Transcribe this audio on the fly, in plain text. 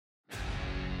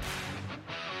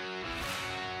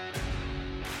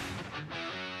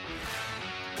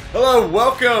Hello,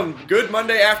 welcome. Good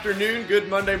Monday afternoon, good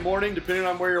Monday morning, depending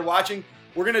on where you're watching.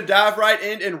 We're going to dive right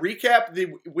in and recap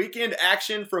the weekend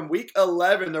action from week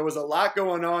 11. There was a lot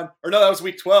going on. Or no, that was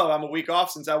week 12. I'm a week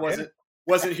off since I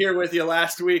wasn't here with you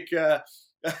last week.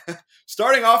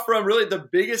 Starting off from really the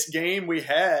biggest game we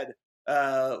had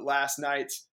last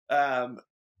night,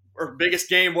 or biggest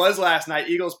game was last night,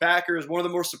 Eagles-Packers, one of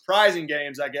the more surprising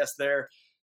games, I guess, there.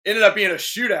 Ended up being a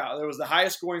shootout. It was the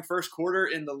highest scoring first quarter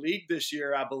in the league this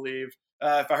year, I believe,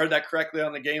 if I heard that correctly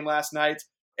on the game last night.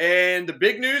 And the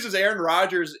big news is Aaron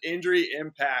Rodgers' injury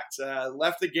impact.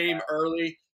 Left the game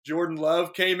early. Jordan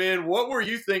Love came in. What were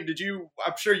you think?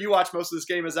 I'm sure you watched most of this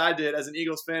game as I did as an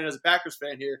Eagles fan, as a Packers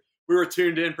fan here. We were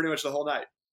tuned in pretty much the whole night.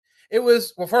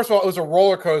 First of all, it was a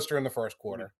roller coaster in the first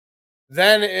quarter. Mm-hmm.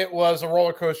 Then it was a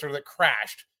roller coaster that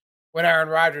crashed when Aaron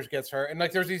Rodgers gets hurt. And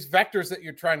there's these vectors that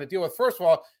you're trying to deal with. First of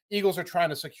all, Eagles are trying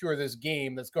to secure this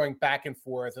game that's going back and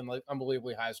forth and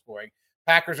unbelievably high scoring.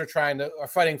 Packers are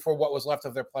fighting for what was left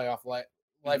of their playoff life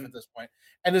at this point.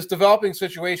 And this developing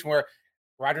situation where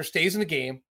Rodgers stays in the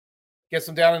game, gets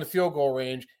them down in the field goal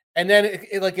range, and then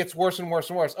it gets worse and worse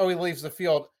and worse. Oh, he leaves the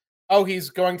field. Oh, he's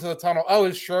going to the tunnel. Oh,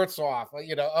 his shirt's off.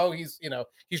 Oh,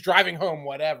 he's driving home,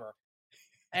 whatever.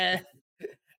 And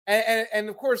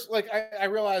of course, I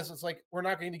realize it's we're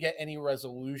not going to get any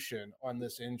resolution on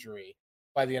this injury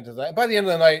by the end of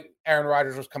the night. Aaron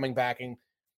Rodgers was coming back and,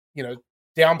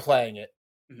 downplaying it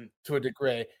to a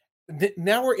degree.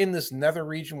 Now we're in this nether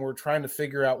region where we're trying to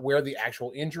figure out where the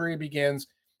actual injury begins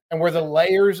and where the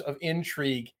layers of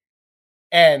intrigue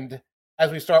end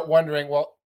as we start wondering,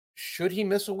 well, should he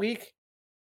miss a week?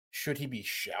 Should he be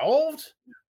shelved?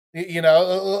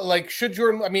 Should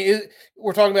Jordan,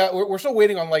 we're talking about, we're still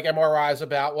waiting on MRIs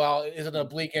about, well, is it an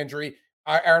oblique injury?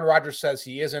 Aaron Rodgers says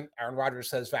he isn't. Aaron Rodgers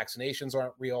says vaccinations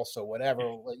aren't real. So whatever,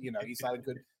 he's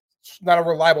not a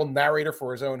reliable narrator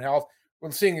for his own health. We're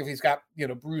seeing if he's got,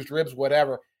 bruised ribs,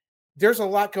 whatever. There's a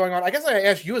lot going on. I guess I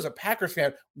ask you as a Packers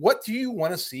fan, what do you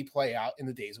want to see play out in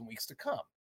the days and weeks to come?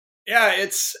 Yeah,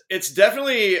 it's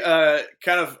definitely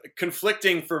kind of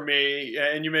conflicting for me.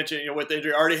 And you mentioned, with the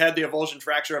injury, already had the avulsion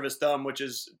fracture of his thumb, which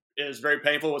is very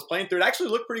painful. Was playing through it. Actually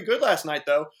looked pretty good last night,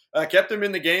 though. Kept him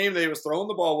in the game. They was throwing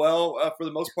the ball well for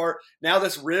the most part. Now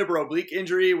this rib or oblique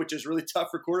injury, which is really tough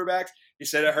for quarterbacks. He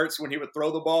said it hurts when he would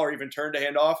throw the ball or even turn to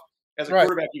hand off. As a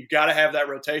quarterback, you've got to have that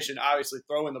rotation, obviously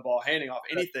throwing the ball, handing off,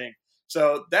 anything.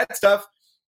 So that's tough.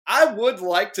 I would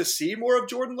like to see more of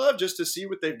Jordan Love just to see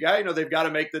what they've got. They've got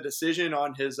to make the decision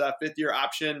on his fifth-year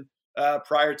option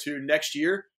prior to next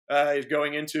year. He's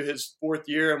going into his fourth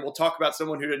year, and we'll talk about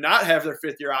someone who did not have their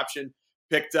fifth-year option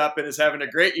picked up and is having a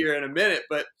great year in a minute.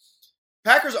 But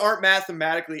Packers aren't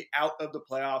mathematically out of the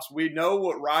playoffs. We know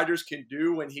what Rodgers can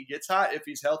do when he gets hot if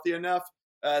he's healthy enough.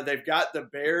 They've got the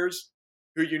Bears,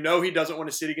 who he doesn't want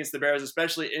to sit against the Bears,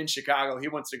 especially in Chicago. He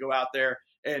wants to go out there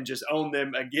and just own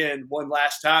them again one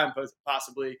last time,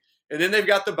 possibly. And then they've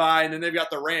got the bye, and then they've got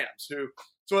the Rams,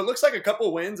 so it looks like a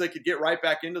couple wins, they could get right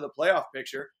back into the playoff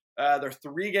picture. They're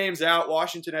 3 games out.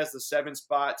 Washington has the 7th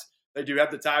spot. They do have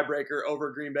the tiebreaker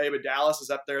over Green Bay, but Dallas is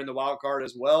up there in the wild card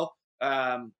as well.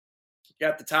 Got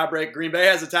the tiebreaker. Green Bay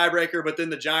has a tiebreaker, but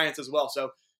then the Giants as well. So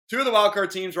 2 of the wild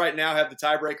card teams right now have the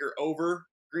tiebreaker over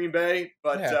Green Bay,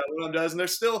 but one of them does, and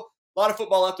there's still a lot of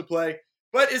football left to play.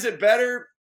 But is it better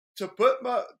to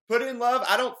put in Love?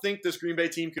 I don't think this Green Bay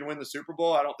team can win the Super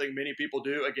Bowl. I don't think many people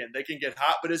do. Again, they can get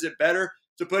hot, but is it better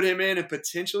to put him in and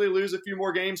potentially lose a few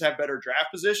more games, have better draft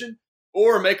position,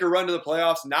 or make a run to the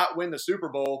playoffs, not win the Super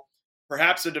Bowl,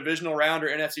 perhaps a divisional round or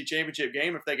NFC championship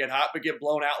game if they get hot, but get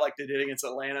blown out like they did against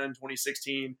Atlanta in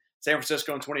 2016, San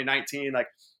Francisco in 2019.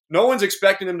 No one's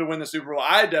expecting them to win the Super Bowl.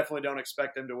 I definitely don't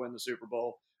expect them to win the Super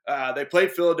Bowl. They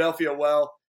played Philadelphia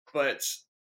well, but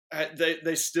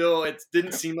they still, it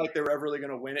didn't seem like they were ever really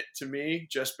going to win it to me,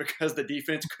 just because the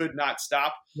defense could not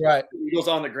stop. Right. The Eagles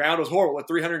on the ground was horrible with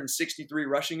 363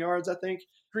 rushing yards, I think.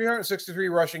 363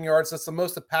 rushing yards. That's the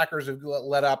most the Packers have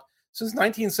let up since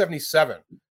 1977.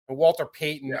 And Walter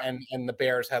Payton and the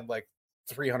Bears had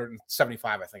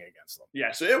 375, I think, against them.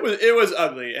 Yeah, so it was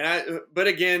ugly. But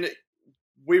again,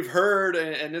 we've heard,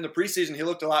 and in the preseason, he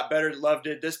looked a lot better. Love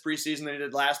did this preseason than he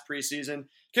did last preseason.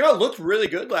 Came out, looked really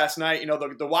good last night.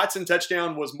 The Watson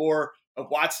touchdown was more of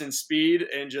Watson's speed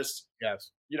and just,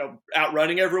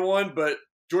 outrunning everyone. But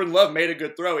Jordan Love made a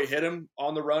good throw. He hit him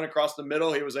on the run across the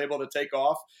middle. He was able to take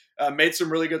off. Made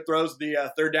some really good throws.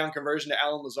 The third down conversion to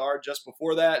Allen Lazard just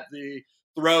before that. The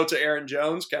throw to Aaron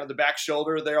Jones, kind of the back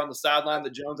shoulder there on the sideline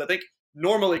that Jones, I think,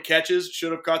 normally catches,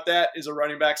 should have caught that as a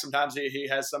running back. Sometimes he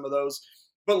has some of those.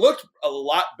 But looked a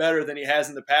lot better than he has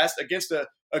in the past against a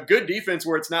good defense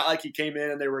where it's not like he came in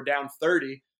and they were down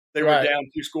 30. They were Right. down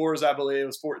 2 scores, I believe. It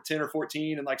was 10 or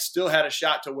 14, and like still had a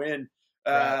shot to win.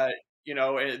 Right.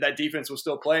 And that defense was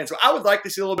still playing. So I would like to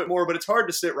see a little bit more, but it's hard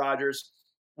to sit Rodgers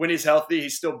when he's healthy.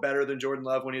 He's still better than Jordan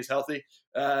Love when he's healthy,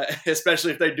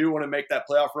 especially if they do want to make that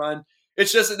playoff run.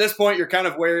 It's just at this point you're kind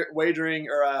of wagering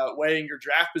or weighing your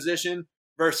draft position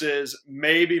versus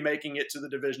maybe making it to the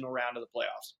divisional round of the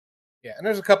playoffs. Yeah, and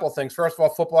there's a couple of things. First of all,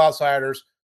 Football Outsiders,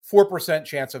 4%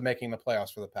 chance of making the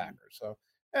playoffs for the Packers. So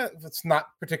it's not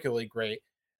particularly great.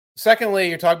 Secondly,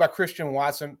 you're talking about Christian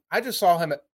Watson. I just saw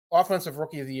him at Offensive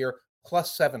Rookie of the Year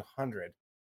plus 700.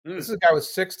 This is a guy with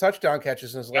 6 touchdown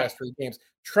catches in his last 3 games,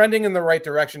 trending in the right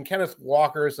direction. Kenneth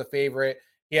Walker is the favorite.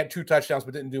 He had 2 touchdowns,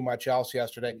 but didn't do much else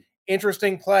yesterday.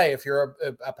 Interesting play if you're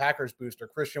a Packers booster.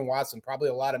 Christian Watson, probably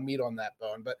a lot of meat on that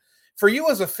bone. But for you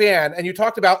as a fan, and you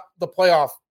talked about the playoff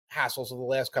hassles of the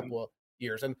last couple of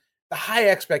years and the high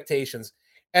expectations,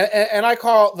 and I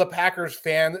call the Packers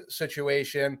fan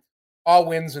situation all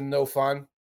wins and no fun.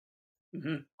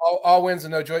 Mm-hmm. All wins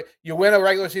and no joy. You win a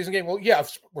regular season game. Well, yeah,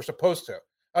 we're supposed to.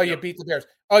 Oh, you beat the Bears.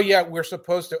 Oh, yeah, we're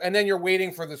supposed to. And then you're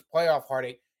waiting for this playoff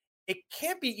heartache. It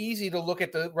can't be easy to look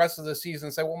at the rest of the season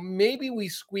and say, well, maybe we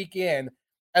squeak in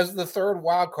as the 3rd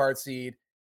wild card seed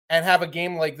and have a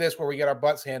game like this where we get our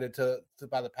butts handed to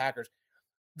by the Packers.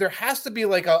 There has to be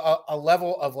like a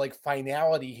level of like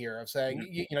finality here of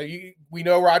saying, we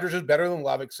know Rodgers is better than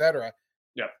Love, et cetera.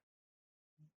 Yeah.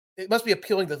 It must be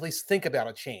appealing to at least think about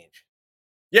a change.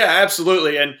 Yeah,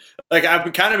 absolutely. And like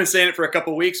I've kind of been saying it for a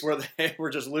couple of weeks where they were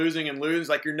just losing and losing.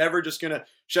 Like you're never just going to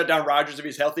shut down Rodgers if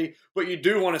he's healthy, but you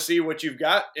do want to see what you've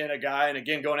got in a guy. And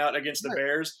again, going out against the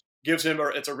Bears gives him,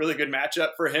 it's a really good matchup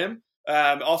for him.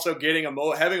 Also getting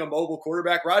having a mobile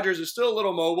quarterback. Rodgers is still a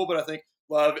little mobile, but I think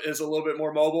Love is a little bit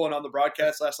more mobile. And on the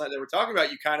broadcast last night, they were talking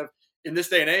about you kind of in this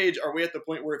day and age, are we at the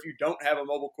point where if you don't have a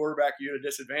mobile quarterback, you're at a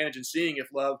disadvantage in seeing if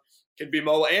Love can be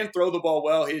mobile and throw the ball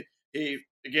well. He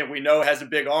again, we know has a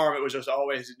big arm. It was just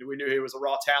always, we knew he was a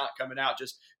raw talent coming out,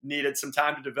 just needed some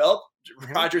time to develop.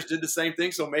 Mm-hmm. Rodgers did the same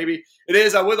thing. So maybe it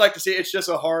is, I would like to see, it's just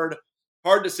a hard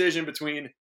decision between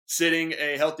sitting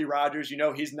a healthy Rodgers.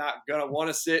 He's not going to want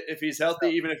to sit if he's healthy,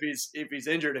 even if he's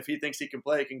injured. If he thinks he can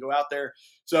play, he can go out there.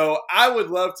 So I would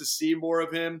love to see more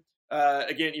of him.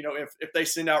 Again, if they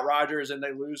send out Rodgers and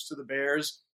they lose to the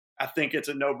Bears, I think it's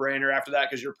a no-brainer after that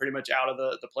because you're pretty much out of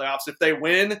the playoffs. If they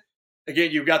win,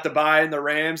 again, you've got the bye in the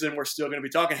Rams, and we're still going to be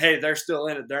talking, hey, they're still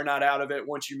in it. They're not out of it.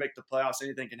 Once you make the playoffs,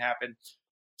 anything can happen.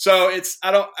 So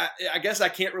I guess I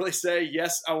can't really say,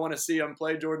 yes, I want to see him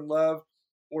play Jordan Love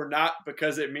or not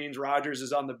because it means Rodgers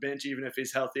is on the bench even if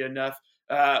he's healthy enough.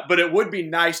 But it would be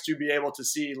nice to be able to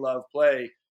see Love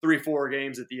play 3-4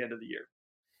 games at the end of the year.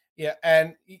 Yeah,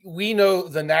 and we know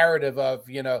the narrative of,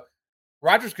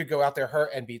 Rodgers could go out there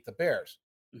hurt and beat the Bears.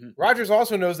 Mm-hmm. Rodgers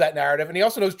also knows that narrative, and he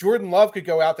also knows Jordan Love could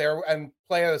go out there and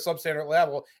play at a substandard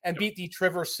level and beat the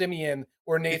Trevor Siemian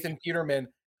or Nathan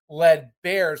Peterman-led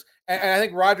Bears. And I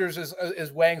think Rodgers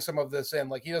is weighing some of this in.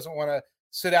 Like, he doesn't want to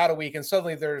sit out a week, and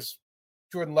suddenly there's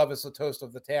Jordan Love is the toast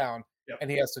of the town,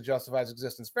 and he has to justify his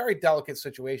existence. Very delicate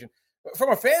situation. But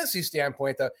from a fantasy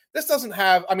standpoint, though, this doesn't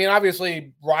have – I mean,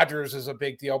 obviously Rodgers is a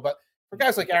big deal, but for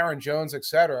guys like Aaron Jones, et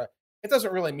cetera, it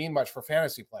doesn't really mean much for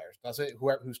fantasy players, does it?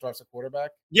 Who starts a quarterback?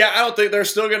 Yeah, I don't think they're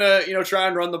still going to, try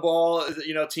and run the ball.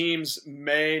 Teams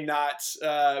may not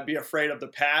be afraid of the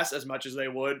pass as much as they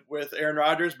would with Aaron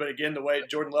Rodgers. But again, the way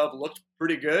Jordan Love looked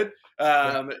pretty good,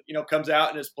 comes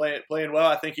out and is playing well.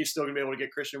 I think he's still going to be able to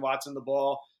get Christian Watson the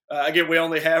ball. Again, we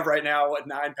only have right now,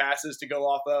 9 passes to go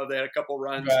off of. They had a couple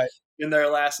runs in there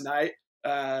last night.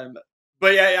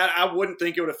 But yeah, I wouldn't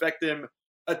think it would affect them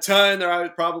a ton. They're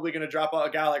probably going to drop a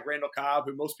guy like Randall Cobb,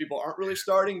 who most people aren't really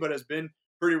starting, but has been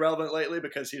pretty relevant lately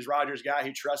because he's Rodgers' guy.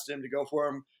 He trusts him to go for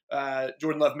him.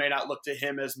 Jordan Love may not look to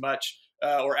him as much,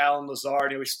 or Allen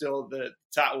Lazard. He's still the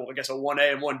top, I guess a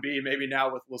 1A and 1B maybe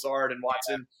now with Lazard and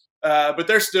Watson. But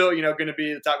they're still, going to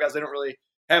be the top guys. They don't really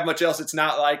have much else. It's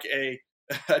not like a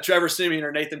Trevor Siemian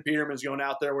or Nathan Peterman's going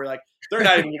out there where like they're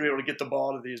not even going to be able to get the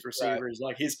ball to these receivers.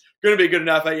 Like he's going to be good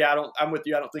enough. I'm with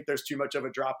you. I don't think there's too much of a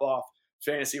drop off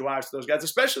fantasy-wise for those guys,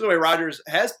 especially the way Rodgers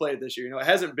has played this year. It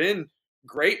hasn't been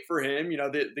great for him.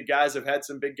 The guys have had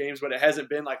some big games, but it hasn't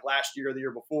been like last year or the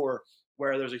year before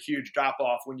where there's a huge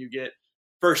drop-off when you get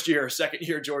first year or second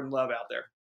year Jordan Love out there.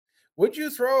 Would you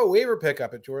throw a waiver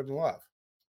pickup at Jordan Love?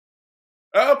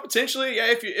 Potentially, yeah.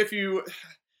 If you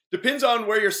depends on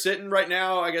where you're sitting right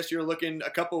now. I guess you're looking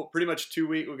pretty much 2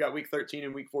 weeks. We've got week 13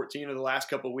 and week 14 of the last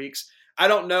couple of weeks. I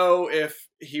don't know if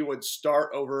he would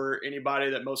start over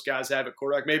anybody that most guys have at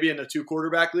quarterback, maybe in a 2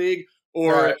 quarterback league,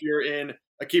 or if you're in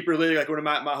a keeper league, like one of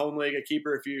my home league, a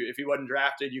keeper, if he wasn't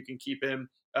drafted, you can keep him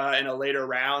in a later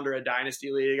round or a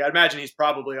dynasty league. I'd imagine he's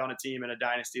probably on a team in a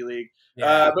dynasty league.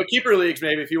 But keeper leagues,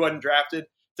 maybe if he wasn't drafted,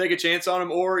 take a chance on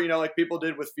him. Or, like people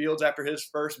did with Fields after his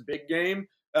first big game,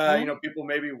 people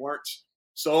maybe weren't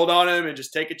sold on him and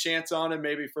just take a chance on him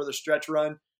maybe for the stretch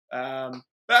run. But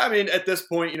I mean, at this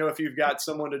point, if you've got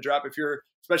someone to drop, if you're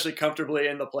especially comfortably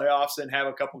in the playoffs and have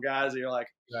a couple guys that you're like,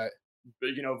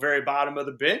 very bottom of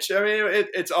the bench. I mean,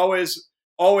 it's always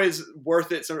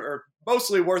worth it, or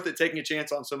mostly worth it taking a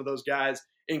chance on some of those guys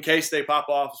in case they pop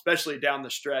off, especially down the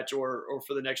stretch or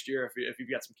for the next year if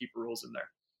you've got some keeper rules in there.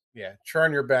 Yeah,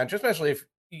 churn your bench, especially if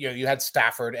you had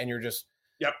Stafford and you're just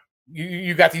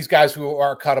you got these guys who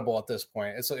are cuttable at this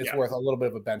point. It's worth a little bit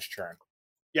of a bench churn.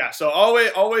 Yeah, so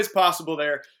always possible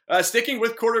there. Sticking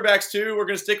with quarterbacks too, we're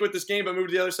going to stick with this game, but move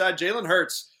to the other side. Jalen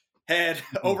Hurts had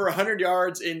over 100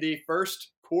 yards in the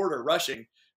first quarter rushing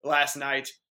last night.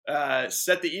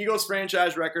 Set the Eagles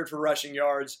franchise record for rushing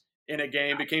yards in a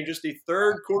game. Became just the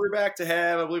third quarterback to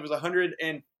have, I believe it was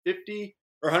 150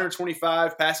 or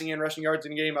 125 passing and rushing yards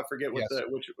in a game. I forget which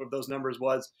of those numbers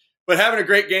was. But having a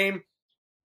great game.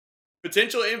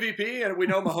 Potential MVP, and we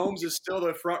know Mahomes is still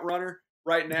the front runner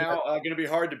right now. Going to be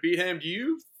hard to beat him. Do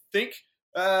you think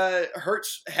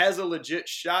Hurts has a legit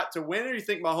shot to win, or do you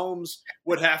think Mahomes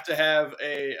would have to have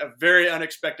a very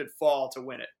unexpected fall to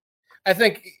win it? I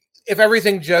think if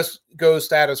everything just goes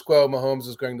status quo, Mahomes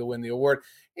is going to win the award.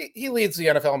 He leads the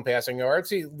NFL in passing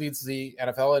yards. He leads the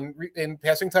NFL in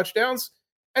passing touchdowns,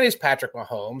 and he's Patrick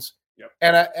Mahomes. Yep.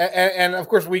 And of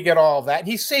course, we get all of that. And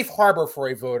he's safe harbor for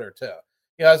a voter, too.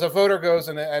 As a voter goes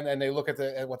and they look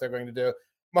at what they're going to do,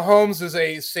 Mahomes is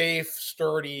a safe,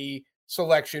 sturdy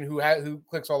selection who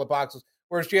clicks all the boxes,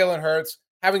 whereas Jalen Hurts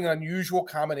having an unusual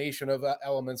combination of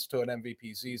elements to an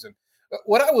MVP season.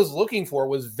 What I was looking for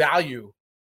was value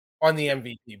on the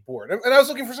MVP board, and I was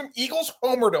looking for some Eagles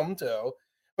homerdom too,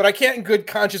 but I can't in good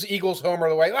conscience Eagles homer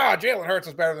the way, Jalen Hurts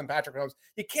is better than Patrick Mahomes.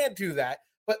 You can't do that,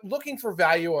 but looking for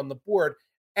value on the board,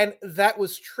 and that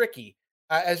was tricky.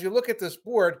 As you look at this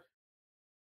board,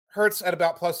 Hurts at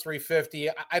about plus 350.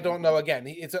 I don't know. Again,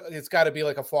 it's got to be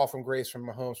like a fall from grace from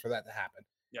Mahomes for that to happen.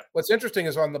 Yeah. What's interesting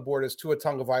is on the board is Tua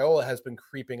Tagovailoa has been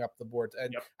creeping up the board,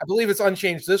 and I believe it's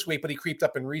unchanged this week, but he creeped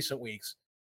up in recent weeks.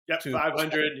 Yep,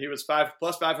 500. He was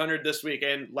plus 500 this week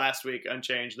and last week,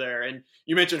 unchanged there. And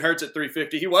you mentioned Hurts at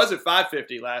 350. He was at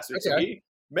 550 last week, so he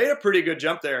made a pretty good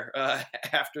jump there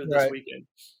after this weekend.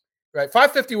 Right,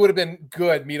 550 would have been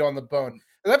good meat on the bone.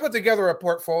 And I put together a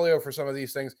portfolio for some of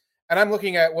these things. And I'm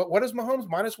looking at what is Mahomes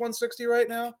minus 160 right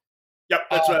now? Yep,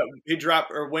 that's right. He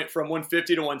dropped or went from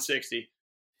 150 to 160.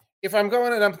 If I'm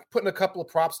going and I'm putting a couple of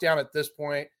props down at this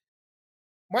point,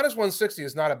 minus 160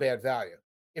 is not a bad value.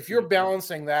 If you're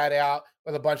balancing that out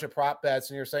with a bunch of prop bets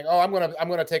and you're saying, I'm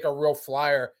gonna take a real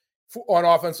flyer on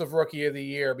offensive rookie of the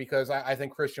year because I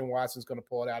think Christian Watson's going to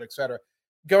pull it out, et cetera.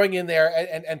 Going in there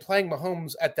and playing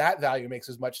Mahomes at that value makes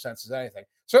as much sense as anything.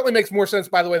 Certainly makes more sense,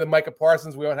 by the way, than Micah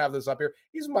Parsons. We don't have this up here.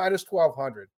 He's minus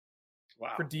 1,200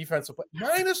 for defensive play.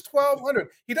 Minus 1,200.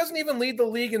 He doesn't even lead the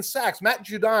league in sacks. Matt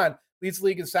Judon leads the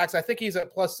league in sacks. I think he's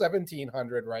at plus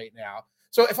 1,700 right now.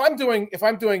 So if I'm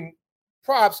doing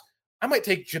props, I might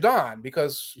take Judon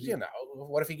because,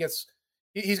 what if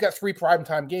he's got 3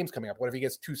 primetime games coming up. What if he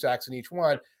gets 2 sacks in each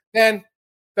one? Then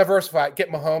diversify, get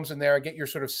Mahomes in there, and get your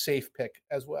sort of safe pick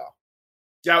as well.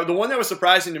 Yeah, the one that was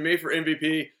surprising to me for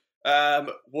MVP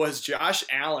was Josh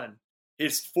Allen.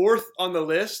 He's 4th on the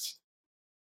list.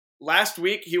 Last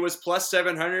week, he was plus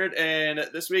 700, and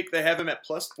this week they have him at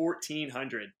plus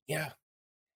 1,400. Yeah.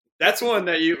 That's one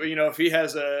that, if he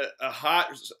has a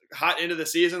hot end of the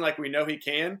season like we know he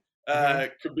can,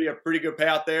 could be a pretty good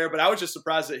payout there. But I was just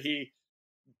surprised that he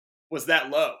was that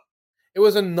low. It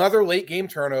was another late game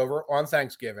turnover on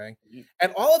Thanksgiving.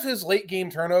 And all of his late game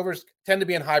turnovers tend to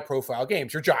be in high profile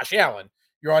games. You're Josh Allen.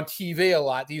 You're on TV a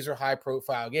lot. These are high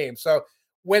profile games. So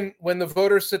when the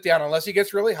voters sit down, unless he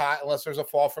gets really hot, unless there's a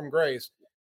fall from grace,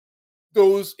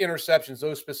 those interceptions,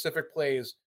 those specific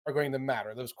plays are going to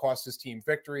matter. Those cost his team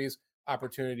victories,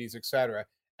 opportunities, et cetera.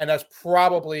 And that's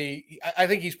I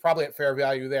think he's probably at fair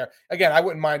value there. Again, I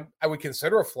wouldn't mind. I would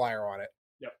consider a flyer on it.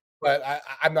 But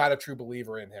I'm not a true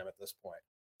believer in him at this point.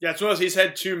 Yeah, it's one of those, he's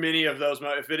had too many of those.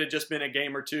 If it had just been a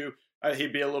game or two,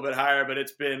 he'd be a little bit higher. But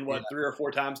it's been 3 or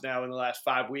 4 times now in the last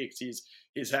 5 weeks.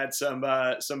 He's had some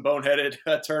boneheaded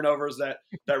turnovers that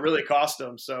really cost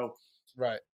him. So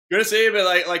right, gonna see,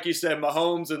 but like you said,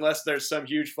 Mahomes, unless there's some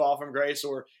huge fall from grace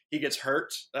or he gets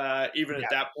hurt, even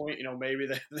at that point, maybe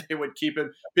they would keep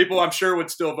him. People, I'm sure, would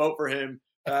still vote for him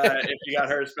if he got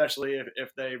hurt, especially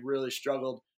if they really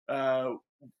struggled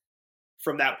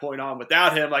from that point on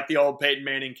without him, like the old Peyton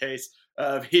Manning case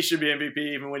of he should be MVP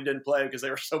even when he didn't play because they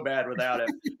were so bad without him.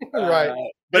 Right.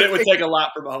 But it would take a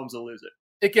lot for Mahomes to lose it.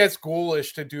 It gets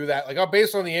ghoulish to do that. Like, oh,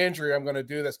 based on the injury, I'm going to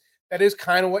do this. That is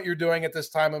kind of what you're doing at this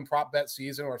time in prop bet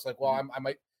season, where it's like, well, I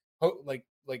might like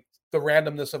the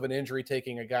randomness of an injury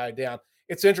taking a guy down.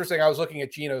 It's interesting. I was looking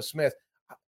at Geno Smith.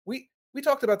 We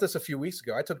talked about this a few weeks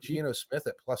ago. I took Geno Smith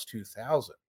at plus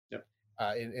 2,000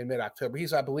 in mid-October.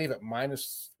 He's, I believe, at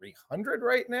minus 300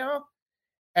 right now.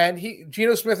 And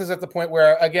Geno Smith is at the point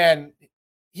where, again,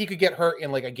 he could get hurt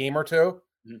in like a game or two,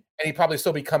 and he'd probably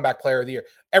still be comeback player of the year.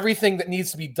 Everything that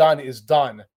needs to be done is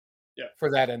done for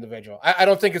that individual. I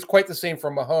don't think it's quite the same for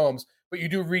Mahomes, but you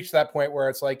do reach that point where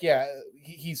it's like, yeah,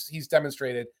 he's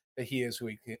demonstrated that he is who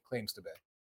he claims to be.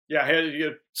 Yeah,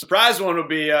 a surprise one would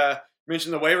be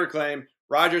mention the waiver claim.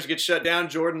 Rodgers gets shut down.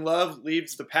 Jordan Love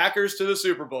leads the Packers to the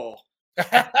Super Bowl.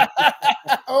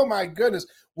 Oh my goodness.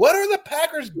 What are the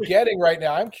Packers getting right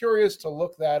now? I'm curious to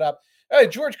look that up.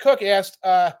 George Cook asked,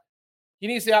 he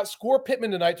needs to outscore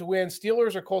Pittman tonight to win.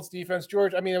 Steelers or Colts defense?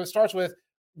 George, I mean, it starts with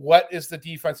what is the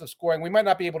defensive scoring? We might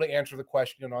not be able to answer the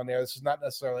question on there. This is not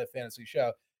necessarily a fantasy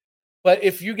show. But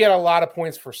if you get a lot of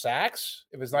points for sacks,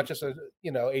 if it's not just a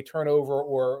turnover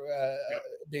or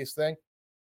base thing,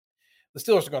 the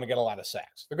Steelers are going to get a lot of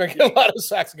sacks. They're going to get a lot of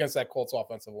sacks against that Colts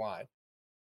offensive line.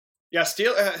 Yeah,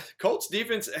 Colts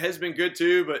defense has been good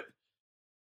too, but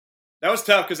that was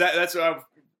tough because that's what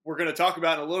we're going to talk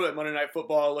about in a little bit. Monday Night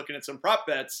Football, looking at some prop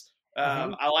bets.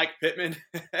 I like Pittman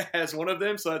as one of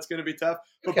them, so that's going to be tough.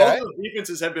 But both of the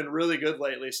defenses have been really good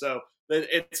lately, so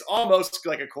it's almost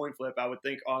like a coin flip, I would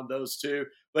think, on those two.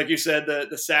 Like you said,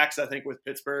 the sacks, I think, with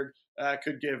Pittsburgh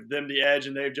could give them the edge,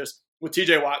 and they've just – with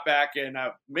TJ Watt back and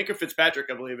Minkah Fitzpatrick,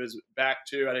 I believe, is back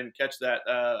too. I didn't catch that.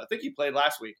 I think he played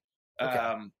last week.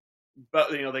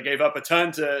 But, they gave up a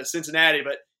ton to Cincinnati,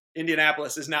 but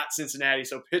Indianapolis is not Cincinnati.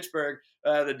 So Pittsburgh,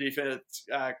 the defense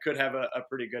could have a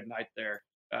pretty good night there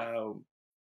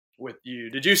with you.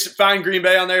 Did you find Green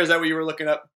Bay on there? Is that what you were looking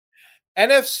up?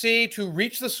 NFC to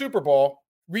reach the Super Bowl.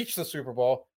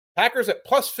 Packers at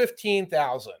plus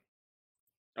 15,000.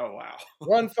 Oh, wow.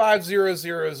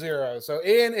 150,000. So,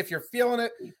 Ian, if you're feeling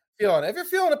it, If you're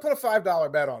feeling it, put a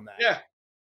 $5 bet on that. Yeah.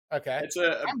 Okay.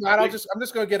 I'm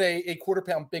just going to get a quarter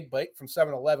pound big bite from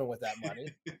 7-Eleven with that money.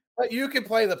 But you can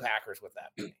play the Packers with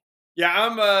that money. Yeah,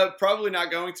 I'm probably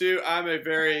not going to. I'm a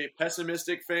very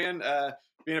pessimistic fan.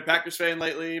 Being a Packers fan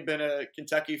lately, been a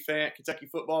Kentucky fan, Kentucky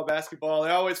football, basketball.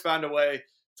 They always find a way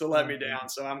to let me down.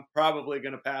 So I'm probably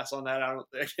going to pass on that. I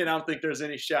don't think there's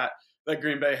any shot that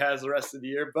Green Bay has the rest of the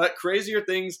year. But crazier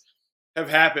things have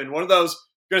happened. One of those,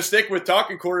 going to stick with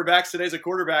talking quarterbacks. Today's a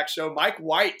quarterback show. Mike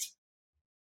White,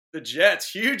 the Jets,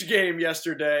 huge game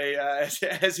yesterday.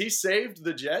 Has he saved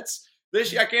the Jets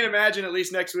this year? I can't imagine at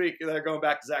least next week they're going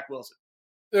back to Zach Wilson.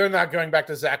 They're not going back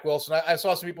to Zach Wilson. I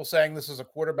saw some people saying this is a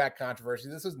quarterback controversy.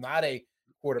 This is not a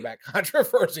quarterback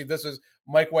controversy. This is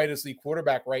Mike White is the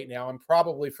quarterback right now and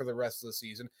probably for the rest of the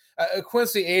season.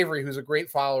 Quincy Avery, who's a great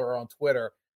follower on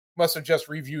Twitter, must have just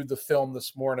reviewed the film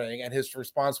this morning, and his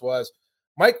response was,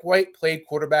 Mike White played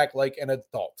quarterback like an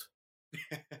adult.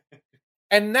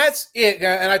 And that's it.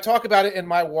 And I talk about it in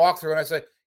my walkthrough, and I say,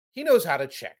 he knows how to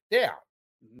check down.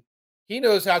 He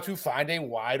knows how to find a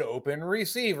wide open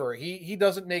receiver. He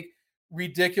doesn't make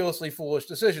ridiculously foolish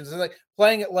decisions. And like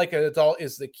playing it like an adult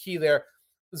is the key there.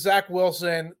 Zach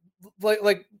Wilson,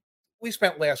 like we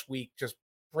spent last week just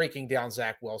breaking down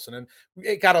Zach Wilson, and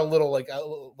it got a little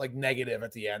like negative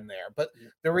at the end there. But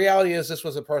the reality is this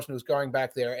was a person who's going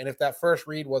back there, and if that first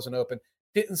read wasn't open,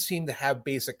 didn't seem to have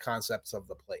basic concepts of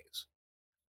the plays.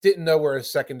 Didn't know where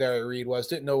his secondary read was,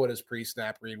 didn't know what his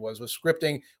pre-snap read was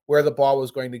scripting where the ball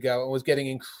was going to go, and was getting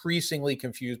increasingly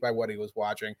confused by what he was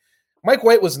watching. Mike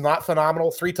White was not phenomenal.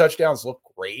 3 touchdowns look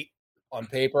great on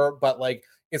paper, but like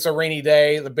it's a rainy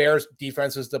day. The Bears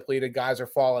defense is depleted. Guys are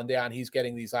falling down. He's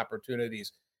getting these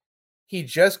opportunities. He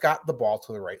just got the ball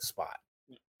to the right spot.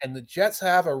 And the Jets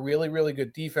have a really, really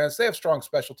good defense. They have strong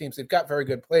special teams. They've got very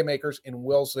good playmakers in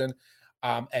Wilson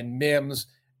and Mims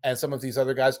and some of these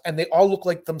other guys. And they all look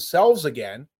like themselves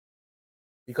again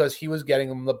because he was getting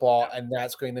them the ball, and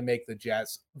that's going to make the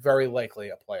Jets very likely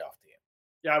a playoff team.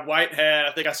 Yeah, White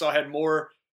had more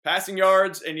passing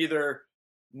yards and either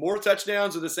more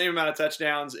touchdowns or the same amount of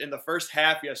touchdowns in the first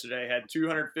half yesterday. Had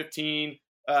 215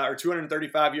 or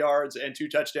 235 yards and 2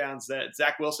 touchdowns that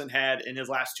Zach Wilson had in his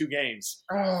last 2 games.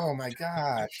 Oh, my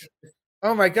gosh.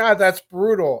 Oh, my God, that's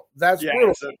brutal. That's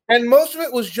brutal. And most of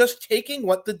it was just taking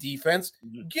what the defense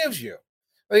gives you.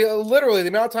 Like, literally, the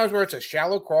amount of times where it's a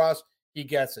shallow cross, he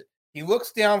gets it. He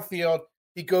looks downfield.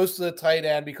 He goes to the tight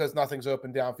end because nothing's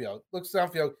open downfield. Looks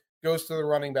downfield, goes to the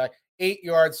running back, 8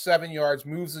 yards, 7 yards,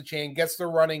 moves the chain, gets the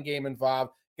running game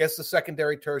involved, gets the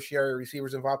secondary, tertiary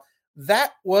receivers involved.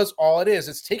 That was all it is.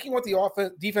 It's taking what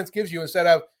the defense gives you instead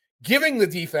of giving the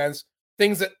defense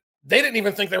things that they didn't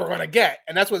even think they were going to get.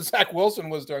 And that's what Zach Wilson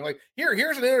was doing. Like,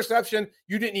 here's an interception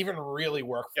you didn't even really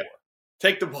work for.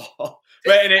 Take the ball.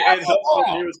 But it helps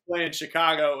that he was playing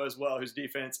Chicago as well, whose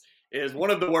defense is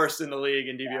one of the worst in the league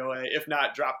in DVOA, if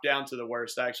not dropped down to the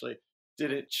worst. Actually,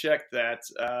 didn't check that.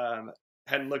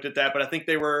 Hadn't looked at that, but I think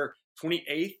they were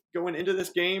 28th going into this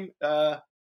game,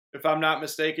 if I'm not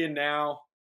mistaken. Now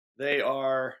they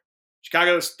are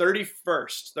Chicago's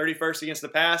 31st against the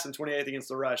pass and 28th against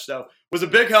the rush. So it was a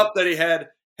big help that he had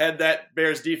that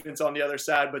Bears defense on the other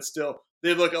side, but still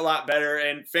they look a lot better.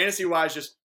 And fantasy-wise,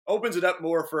 just opens it up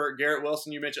more for Garrett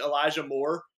Wilson. You mentioned Elijah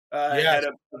Moore had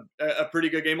a pretty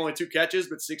good game, only 2 catches,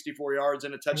 but 64 yards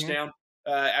and a touchdown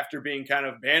after being kind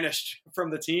of banished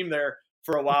from the team there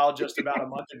for a while just about a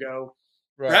month ago.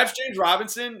 Right. Perhaps James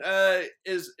Robinson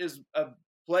is a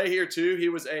play here too. He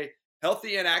was a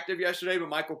healthy and active yesterday, but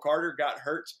Michael Carter got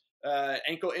hurt.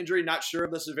 Ankle injury, not sure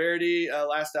of the severity.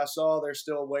 Last I saw, they're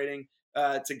still waiting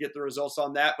to get the results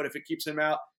on that. But if it keeps him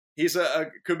out, he's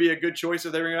could be a good choice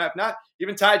if they're going to have. Not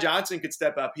even Ty Johnson could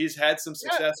step up. He's had some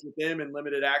success with him in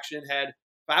limited action. Had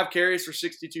 5 carries for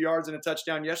 62 yards and a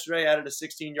touchdown yesterday. Added a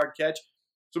 16-yard catch.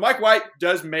 So Mike White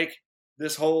does make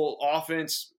this whole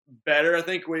offense better. I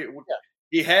think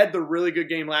he had the really good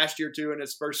game last year too in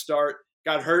his first start.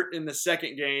 Got hurt in the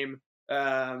second game.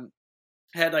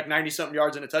 Had like 90-something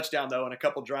yards and a touchdown though, and a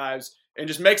couple drives, and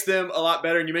just makes them a lot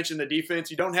better. And you mentioned the defense.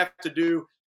 You don't have to do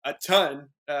a ton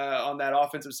on that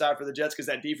offensive side for the Jets because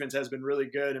that defense has been really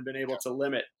good and been able to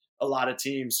limit a lot of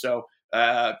teams. So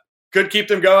could keep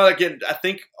them going. Again, I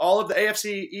think all of the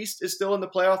AFC East is still in the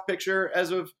playoff picture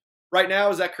as of right now.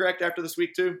 Is that correct after this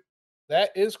week too?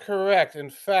 That is correct. In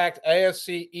fact,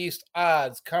 AFC East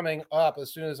odds coming up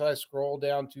as soon as I scroll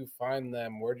down to find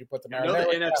them. Where'd you put them? I know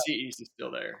the NFC East is still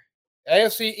there.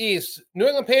 AFC East, New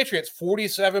England Patriots,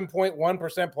 47.1%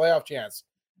 playoff chance.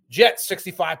 Jets,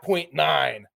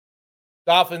 65.9.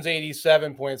 Dolphins,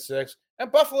 87.6.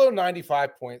 And Buffalo,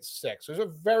 95.6. There's a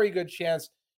very good chance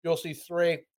you'll see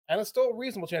 3, and it's still a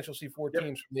reasonable chance you'll see 4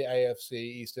 teams from the AFC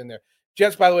East in there.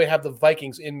 Jets, by the way, have the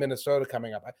Vikings in Minnesota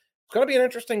coming up. It's going to be an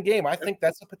interesting game. I think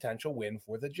that's a potential win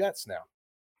for the Jets now.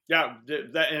 Yeah,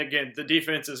 and again, the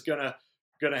defense is gonna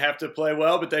have to play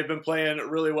well, but they've been playing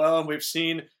really well, and we've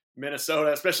seen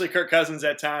Minnesota, especially Kirk Cousins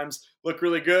at times, look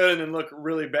really good and then look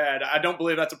really bad. I don't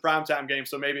believe that's a primetime game,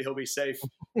 so maybe he'll be safe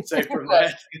from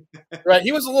that. Right,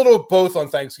 he was a little both on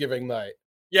Thanksgiving night.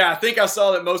 Yeah, I think I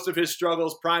saw that most of his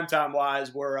struggles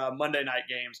primetime-wise were Monday night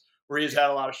games where he's had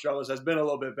a lot of struggles. Has been a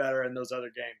little bit better in those other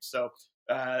games. So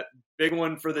big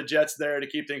one for the Jets there to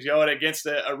keep things going against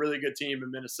a really good team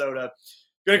in Minnesota.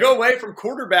 Going to go away from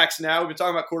quarterbacks now. We've been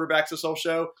talking about quarterbacks this whole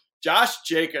show. Josh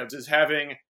Jacobs is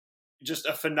having just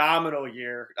a phenomenal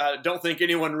year. I don't think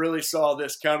anyone really saw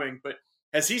this coming, but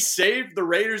has he saved the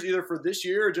Raiders either for this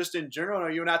year or just in general? I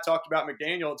know you and I talked about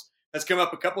McDaniels. Has come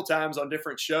up a couple times on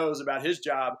different shows about his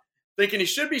job, thinking he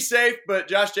should be safe, but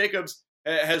Josh Jacobs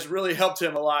has really helped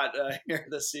him a lot here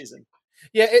this season.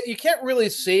 Yeah, you can't really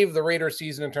save the Raiders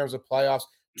season in terms of playoffs.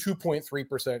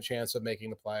 2.3% chance of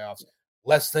making the playoffs,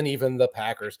 less than even the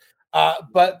Packers.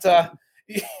 But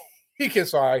you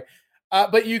can,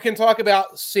 but you can talk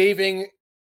about saving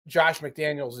Josh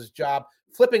McDaniels' job,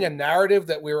 flipping a narrative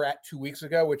that we were at 2 weeks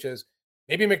ago, which is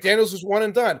maybe McDaniels is one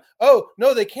and done. Oh,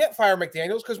 no, they can't fire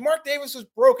McDaniels because Mark Davis is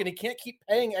broke and he can't keep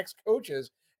paying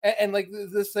ex-coaches. And like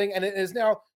this thing, and it is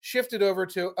now shifted over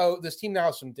to, this team now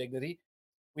has some dignity.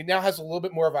 We now has a little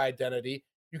bit more of identity.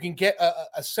 You can get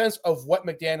a sense of what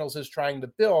McDaniels is trying to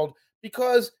build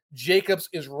because Jacobs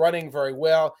is running very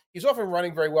well. He's often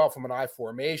running very well from an I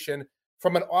formation,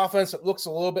 from an offense that looks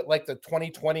a little bit like the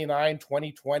 2029,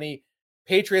 2020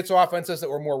 Patriots offenses that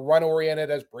were more run-oriented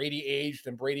as Brady aged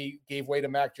and Brady gave way to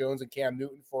Mac Jones and Cam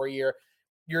Newton for a year.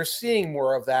 You're seeing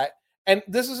more of that. And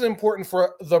this is important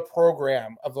for the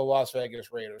program of the Las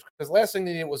Vegas Raiders because last thing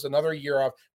they needed was another year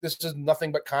of this is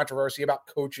nothing but controversy about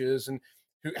coaches and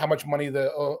how much money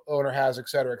the owner has, et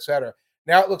cetera, et cetera.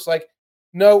 Now it looks like,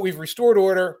 no, we've restored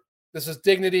order. This is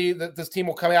dignity. That this team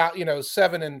will come out,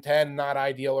 7-10, not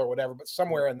ideal or whatever, but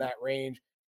somewhere in that range.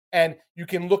 And you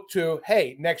can look to,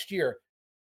 hey, next year.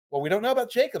 Well, we don't know about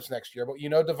Jacobs next year, but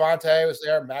Devontae was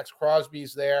there. Max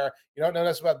Crosby's there. You don't know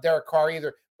this about Derek Carr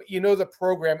either. But the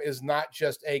program is not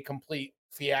just a complete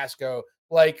fiasco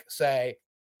like, say,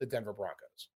 the Denver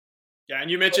Broncos. Yeah, and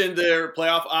you mentioned their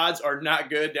playoff odds are not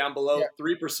good, down below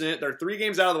 3%. They're 3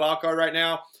 games out of the wild card right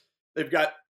now. They've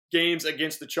got games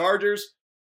against the Chargers,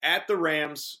 at the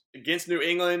Rams, against New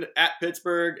England, at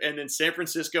Pittsburgh, and then San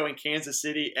Francisco and Kansas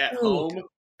City at home.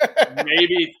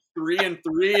 Maybe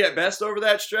 3-3 at best over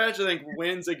that stretch. I think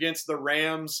wins against the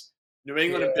Rams, New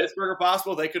England, and Pittsburgh are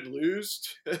possible. They could lose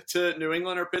to New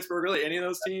England or Pittsburgh, really any of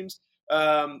those teams.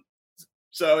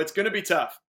 So it's going to be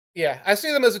tough. Yeah, I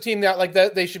see them as a team that like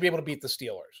that they should be able to beat the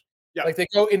Steelers. Yeah, like they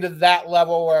go into that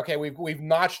level where okay, we've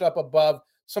notched up above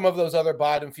some of those other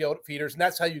bottom field feeders, and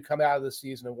that's how you come out of the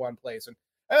season in one place. And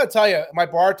I gotta tell you, my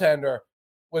bartender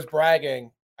was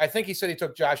bragging. I think he said he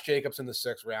took Josh Jacobs in the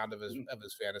 6th round of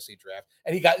his fantasy draft,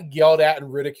 and he got yelled at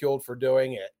and ridiculed for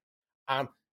doing it.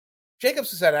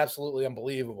 Jacobs has had absolutely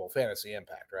unbelievable fantasy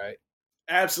impact, right?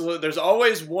 Absolutely. There's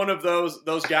always one of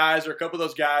those guys or a couple of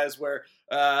those guys where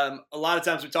a lot of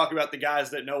times we talk about the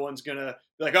guys that no one's going to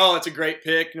be like, oh, it's a great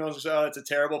pick. No one's it's a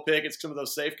terrible pick. It's some of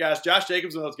those safe guys. Josh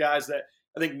Jacobs is one of those guys that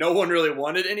I think no one really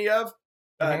wanted any of.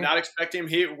 Not expecting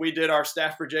him. We did our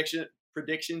staff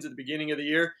predictions at the beginning of the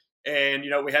year. And,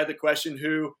 we had the question,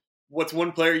 what's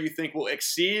one player you think will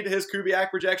exceed his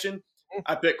Kubiak projection?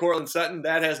 I picked Courtland Sutton.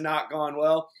 That has not gone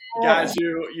well. Guys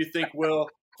who you think will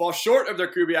fall short of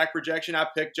their Kubiak projection, I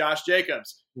picked Josh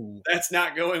Jacobs. That's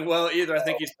not going well either. I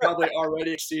think he's probably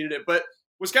already exceeded it, but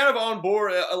was kind of on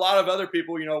board. A lot of other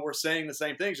people, were saying the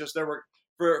same things. Just there were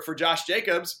for Josh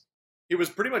Jacobs, he was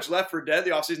pretty much left for dead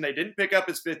the offseason. They didn't pick up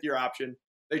his 5th-year option.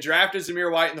 They drafted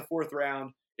Zamir White in the 4th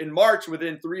round. In March,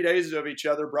 within 3 days of each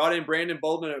other, brought in Brandon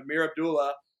Bolden and Amir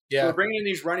Abdullah. Yeah. So we're bringing in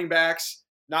these running backs,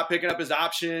 not picking up his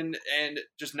option, and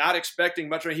just not expecting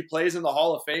much. He plays in the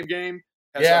Hall of Fame game.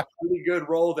 Has a pretty good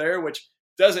role there, which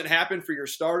doesn't happen for your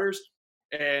starters.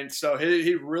 And so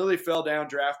he really fell down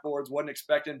draft boards, wasn't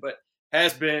expecting, but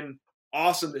has been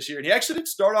awesome this year. And he actually did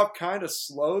start off kind of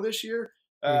slow this year.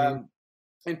 In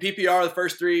PPR, the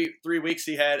first three weeks,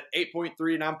 he had 8.3,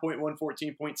 9.1,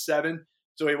 14.7.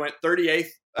 So he went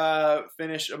 38th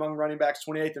finish among running backs,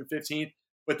 28th and 15th,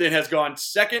 but then has gone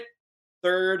 2nd,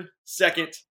 3rd,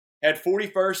 2nd, had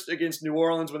 41st against New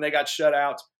Orleans when they got shut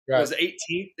out. Right. Was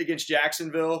 18th against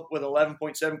Jacksonville with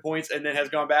 11.7 points, and then has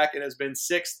gone back and has been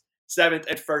 6th, 7th,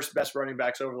 and 1st best running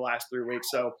backs over the last 3 weeks.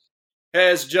 So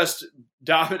has just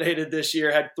dominated this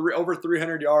year, had over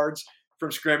 300 yards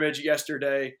from scrimmage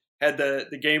yesterday, had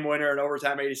the game winner in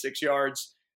overtime, 86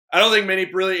 yards. I don't think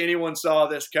anyone saw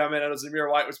this coming. I know Zamir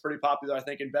White was pretty popular, I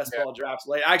think, in best ball drafts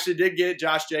late. I actually did get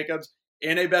Josh Jacobs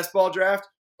in a best ball draft.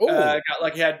 He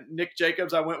had Nick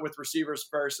Jacobs. I went with receivers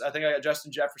first. I think I got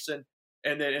Justin Jefferson.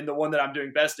 And then in the one that I'm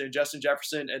doing best in, Justin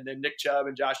Jefferson, and then Nick Chubb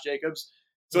and Josh Jacobs.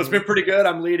 So it's been pretty good.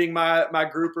 I'm leading my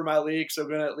group or my league, so I'm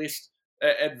going to at least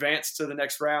advance to the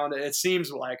next round. It seems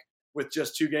like with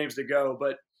just 2 games to go.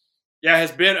 But, yeah,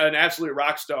 has been an absolute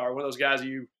rock star. One of those guys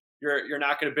you're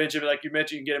not going to bench him. Like you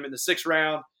mentioned, you can get him in the 6th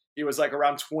round. He was like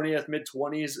around 20th,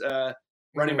 mid-20s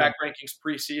running back rankings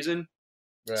preseason.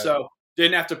 Right. So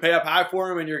didn't have to pay up high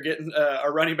for him, and you're getting a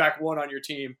running back 1 on your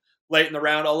team late in the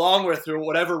round, along with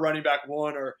whatever running back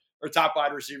 1 or top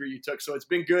wide receiver you took. So it's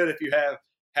been good if you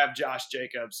have Josh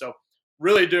Jacobs. So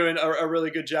really doing a really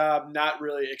good job, not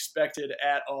really expected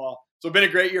at all. So it's been a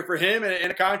great year for him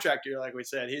and a contract year, like we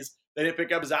said. They didn't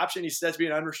pick up his option. He's set to be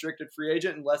an unrestricted free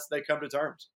agent unless they come to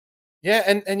terms.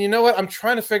 Yeah, and you know what? I'm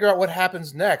trying to figure out what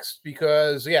happens next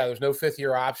because, there's no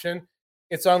 5th-year option.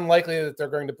 It's unlikely that they're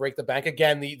going to break the bank.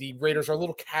 Again, the Raiders are a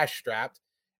little cash-strapped.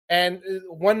 And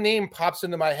one name pops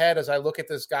into my head as I look at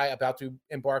this guy about to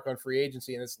embark on free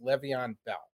agency, and it's Le'Veon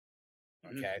Bell.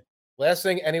 Okay. Last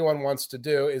thing anyone wants to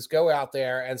do is go out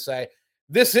there and say,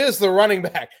 this is the running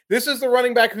back. This is the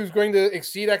running back who's going to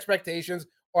exceed expectations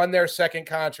on their 2nd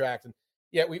contract. And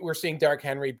yet we're seeing Derrick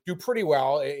Henry do pretty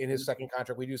well in his 2nd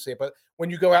contract. We do see it. But when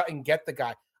you go out and get the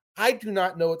guy, I do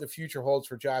not know what the future holds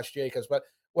for Josh Jacobs. But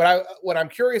what I'm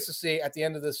curious to see at the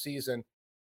end of this season,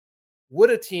 would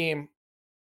a team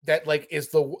that is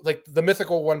the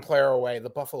mythical 1 player away, the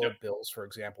Buffalo Bills, for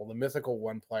example, the mythical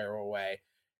 1 player away,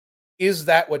 is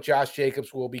that what Josh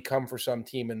Jacobs will become for some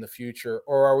team in the future?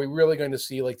 Or are we really going to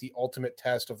see the ultimate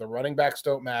test of the running backs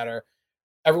don't matter?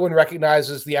 Everyone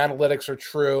recognizes the analytics are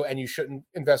true and you shouldn't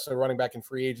invest in a running back in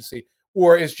free agency.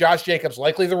 Or is Josh Jacobs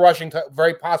likely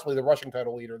very possibly the rushing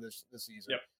title leader this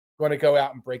season, going to go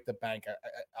out and break the bank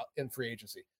in free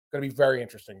agency? Going to be very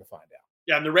interesting to find out.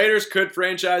 Yeah, and the Raiders could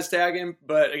franchise tag him,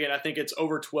 but again, I think it's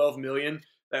over $12 million.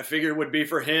 That figure would be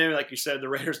for him. Like you said, the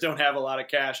Raiders don't have a lot of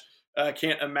cash.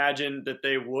 Can't imagine that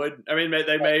they would. I mean,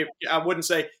 they may. I wouldn't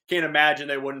say can't imagine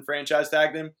they wouldn't franchise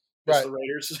tag them. It's the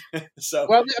Raiders. So,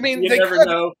 well, I mean, you never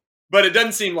know, but it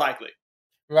doesn't seem likely.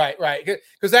 Right.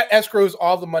 Because that escrows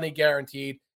all the money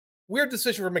guaranteed. Weird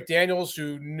decision for McDaniels,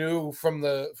 who knew from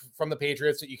the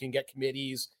Patriots that you can get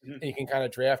committees and you can kind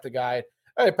of draft a guy.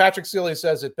 Hey, Patrick Seeley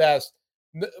says it best.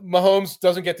 Mahomes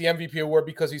doesn't get the MVP award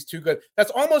because he's too good.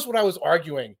 That's almost what I was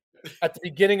arguing at the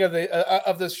beginning of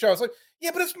this show. It's like,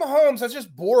 yeah, but it's Mahomes. That's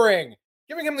just boring.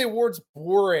 Giving him the award's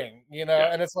boring,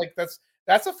 Yeah. And it's like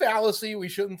that's a fallacy. We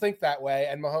shouldn't think that way.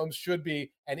 And Mahomes should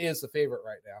be and is the favorite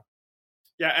right now.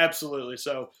 Yeah, absolutely.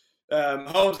 So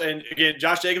Mahomes, and again,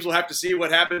 Josh Jacobs will have to see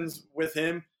what happens with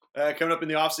him coming up in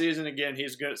the offseason. Again,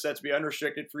 he's set to be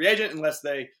unrestricted free agent unless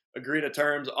they agree to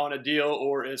terms on a deal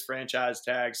or is franchise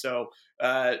tag. So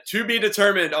to be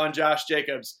determined on Josh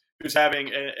Jacobs, who's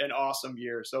having an awesome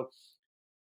year. So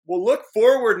we'll look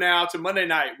forward now to Monday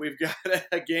night. We've got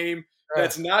a game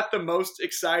that's not the most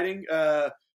exciting,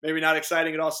 maybe not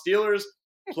exciting at all. Steelers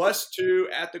 +2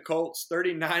 at the Colts,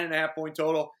 39.5-point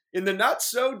total. In the not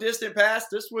so distant past,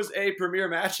 this was a premier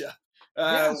matchup.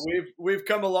 Yes. We've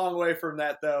come a long way from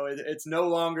that, though. It's no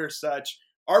longer such.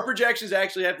 Our projections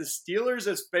actually have the Steelers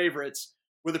as favorites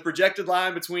with a projected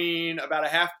line between about a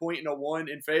 0.5 point and a 1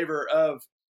 in favor of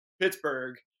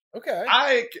Pittsburgh. Okay.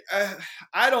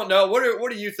 I don't know.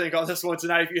 What do you think on this one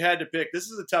tonight if you had to pick? This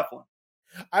is a tough one.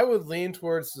 I would lean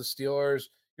towards the Steelers.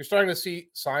 You're starting to see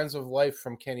signs of life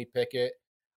from Kenny Pickett.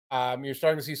 You're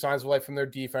starting to see signs of life from their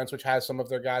defense, which has some of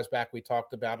their guys back. We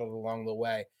talked about it along the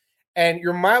way. And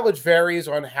your mileage varies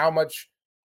on how much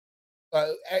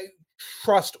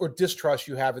trust or distrust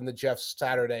you have in the Jeff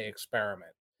Saturday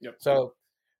experiment. Yep. So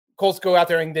Colts go out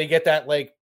there and they get that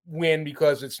win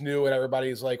because it's new and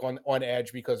everybody's on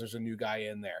edge because there's a new guy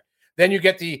in there. Then you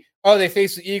get they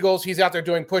face the Eagles. He's out there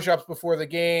doing push-ups before the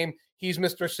game. He's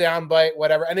Mr. Soundbite,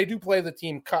 whatever. And they do play the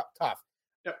team tough.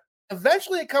 Yep.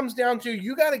 Eventually it comes down to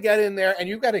you got to get in there and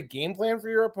you've got a game plan for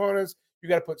your opponents. You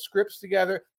got to put scripts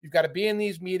together. You've got to be in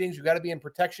these meetings. You got to be in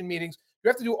protection meetings. You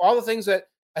have to do all the things that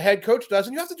a head coach does,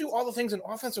 and you have to do all the things an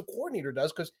offensive coordinator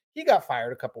does because he got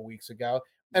fired a couple weeks ago.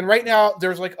 And right now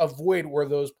there's a void where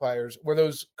those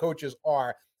coaches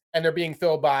are, and they're being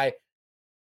filled by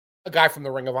a guy from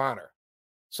the Ring of Honor.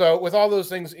 So with all those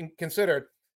things considered,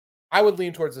 I would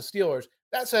lean towards the Steelers.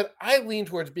 That said, I lean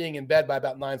towards being in bed by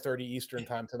about 9:30 Eastern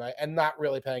time tonight and not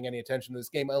really paying any attention to this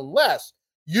game unless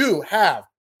you have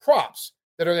props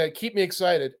that are going to keep me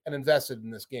excited and invested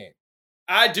in this game.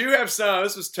 I do have some.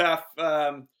 This was tough.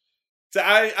 So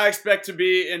I expect to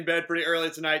be in bed pretty early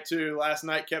tonight, too. Last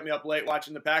night kept me up late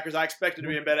watching the Packers. I expected to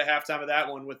be in bed at halftime of that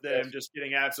one with them just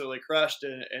getting absolutely crushed,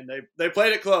 and they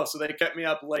played it close, so they kept me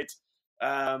up late.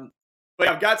 But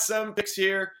I've got some picks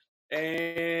here,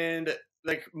 and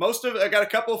I got a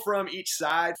couple from each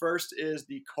side. First is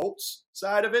the Colts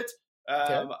side of it.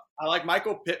 I like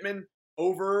Michael Pittman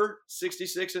over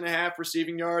 66.5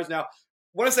 receiving yards. Now, I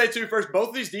want to say, too, first, both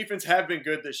of these defenses have been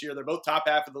good this year. They're both top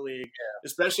half of the league,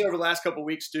 especially over the last couple of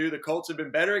weeks, too. The Colts have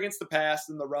been better against the pass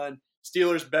than the run.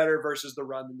 Steelers better versus the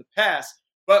run than the pass.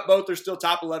 But both are still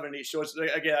top 11 each. So,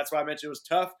 again, that's why I mentioned it was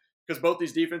tough because both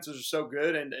these defenses are so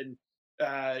good and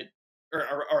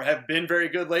have been very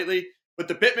good lately. But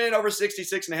the Pittman over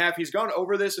 66.5, he's gone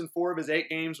over this in 4 of his 8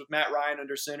 games with Matt Ryan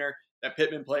under center that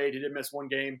Pittman played. He did miss one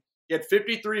game. He had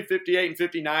 53, 58, and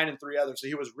 59 in 3 others. So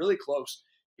he was really close.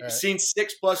 He's seen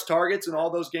 6+ targets in all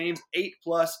those games,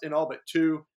 8+ in all but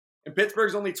 2. And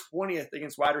Pittsburgh's only 20th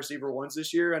against wide receiver ones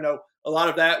this year. I know a lot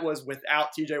of that was without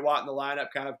TJ Watt in the lineup,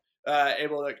 kind of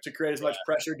able to create as much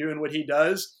pressure doing what he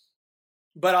does.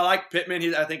 But I like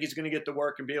Pittman. I think he's going to get the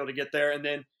work and be able to get there. And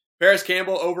then Paris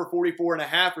Campbell over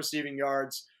 44.5 receiving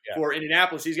yards for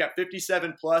Indianapolis. He's got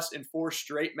 57+ in 4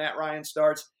 straight Matt Ryan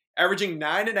starts, averaging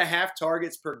 9.5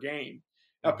 targets per game.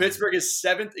 Now, Pittsburgh is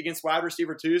 7th against wide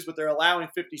receiver twos, but they're allowing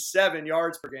 57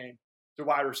 yards per game to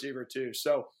wide receiver twos.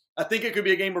 So I think it could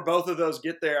be a game where both of those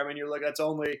get there. I mean, that's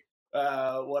only,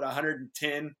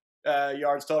 110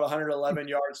 yards total, 111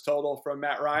 yards total from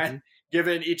Matt Ryan,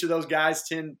 given each of those guys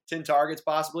 10 targets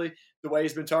possibly, the way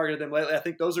he's been targeting them lately. I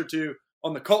think those are 2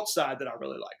 on the Colts side that I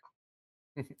really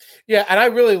like. Yeah, and I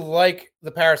really like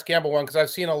the Paris Campbell one because I've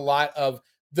seen a lot of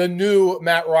the new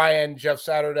Matt Ryan, Jeff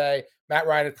Saturday. Matt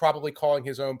Ryan is probably calling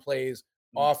his own plays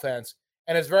offense.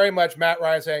 And it's very much Matt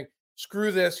Ryan saying,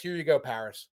 screw this, here you go,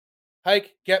 Paris.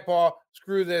 Hike, get ball,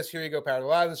 screw this, here you go, Paris. A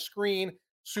lot of the screen,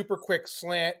 super quick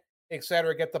slant,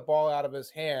 etc. Get the ball out of his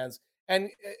hands. And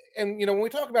when we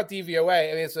talk about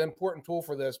DVOA, I mean, it's an important tool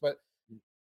for this, but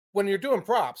when you're doing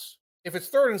props, if it's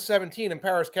 3rd and 17 and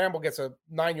Paris Campbell gets a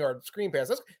 9-yard screen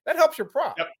pass, that helps your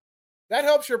prop. Yep. That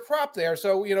helps your prop there.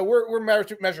 So,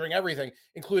 we're measuring everything,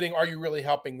 including are you really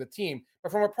helping the team?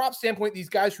 But from a prop standpoint, these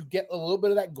guys who get a little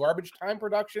bit of that garbage time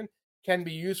production can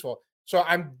be useful. So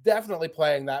I'm definitely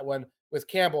playing that one with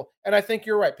Campbell. And I think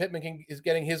you're right. Pittman is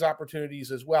getting his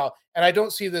opportunities as well. And I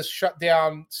don't see this shut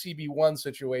down CB1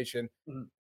 situation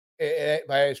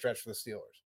by any stretch for the Steelers.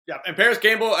 Yeah, and Paris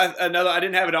Campbell, another. I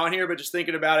didn't have it on here, but just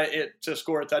thinking about it to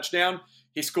score a touchdown.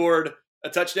 He scored a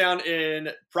touchdown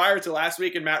prior to last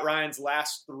week in Matt Ryan's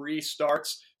last 3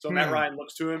 starts. So Matt Ryan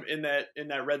looks to him in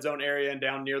that red zone area and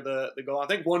down near the goal. I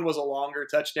think one was a longer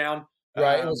touchdown.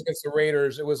 Right, it was against the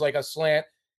Raiders. It was like a slant,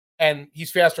 and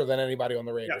he's faster than anybody on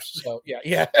the Raiders. Yeah. So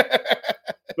yeah.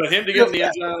 But him to get in the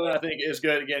end zone, I think, is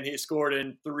good. Again, he scored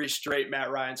in 3 straight Matt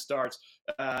Ryan starts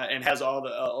and has a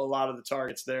lot of the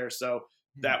targets there. So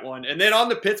that one. And then on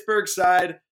the Pittsburgh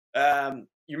side,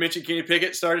 you mentioned Kenny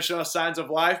Pickett started showing signs of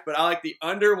life, but I like the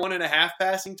under 1.5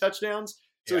 passing touchdowns.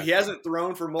 So he hasn't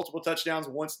thrown for multiple touchdowns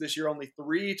once this year, only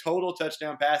 3 total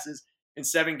touchdown passes in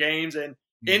 7 games. And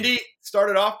Indy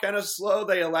started off kind of slow.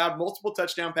 They allowed multiple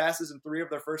touchdown passes in 3 of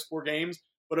their first 4 games,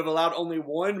 but have allowed only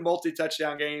 1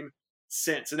 multi-touchdown game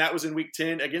since. And that was in week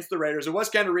 10 against the Raiders. It was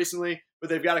kind of recently, but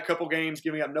they've got a couple games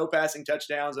giving up no passing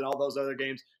touchdowns, and all those other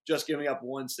games just giving up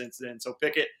 1 since then. So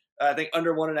Pickett, I think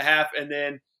under 1.5. And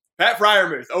then Pat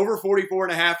Freiermuth, over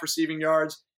 44.5 receiving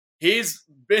yards. He's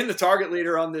been the target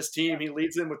leader on this team. He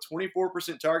leads them with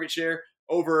 24% target share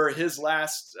over his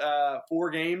last 4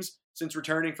 games since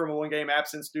returning from a 1-game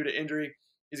absence due to injury.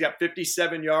 He's got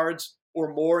 57 yards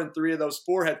or more in 3 of those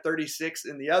 4, had 36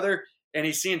 in the other, and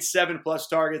he's seen 7+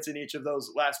 targets in each of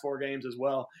those last 4 games as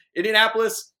well.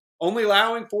 Indianapolis only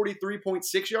allowing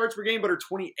 43.6 yards per game, but are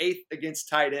 28th against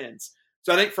tight ends.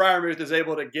 So I think Freiermuth is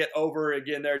able to get over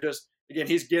again there. Again,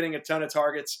 he's getting a ton of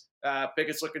targets.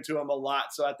 Pickett's looking to him a lot.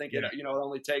 So I think it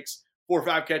only takes 4 or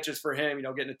 5 catches for him,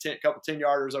 getting a couple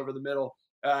 10-yarders over the middle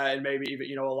and maybe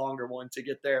even, a longer one to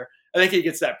get there. I think he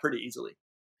gets that pretty easily.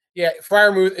 Yeah,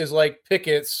 Freiermuth is like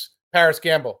Pickett's Paris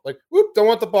Campbell. Like, whoop, don't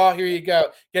want the ball. Here you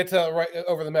go. Get to right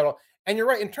over the middle. And you're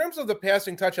right. In terms of the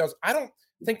passing touchdowns, I don't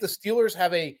think the Steelers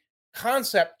have a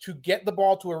concept to get the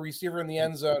ball to a receiver in the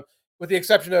end zone, with the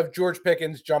exception of George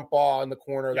Pickens' jump ball in the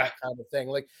corner, that kind of thing.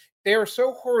 Like, they are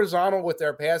so horizontal with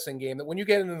their passing game that when you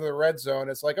get into the red zone,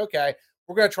 it's like, okay,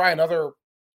 we're going to try another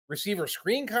receiver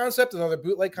screen concept, another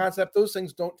bootleg concept. Those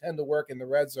things don't tend to work in the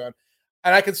red zone.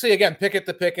 And I can see, again, Pickett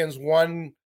to Pickens,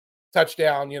 1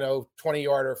 touchdown,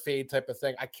 20-yarder fade type of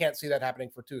thing. I can't see that happening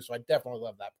for 2, so I definitely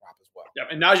love that prop as well. Yeah,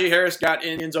 and Najee Harris got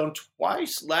in end zone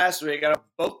twice last week.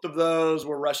 Both of those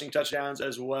were rushing touchdowns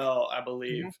as well, I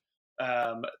believe.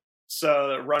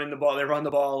 So running the ball, they run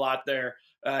the ball a lot there.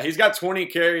 He's got 20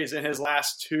 carries in his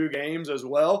last 2 games as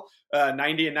well,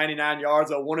 90 and 99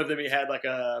 yards. One of them he had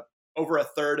over a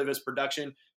third of his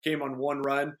production came on 1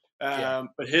 run.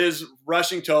 But his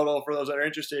rushing total, for those that are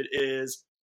interested, is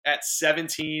at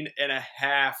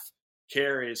 17.5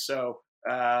 carries. So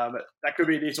that could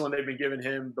be a decent one. They've been giving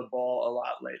him the ball a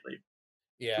lot lately.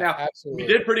 Yeah, now, absolutely. He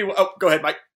did pretty well. Oh, go ahead,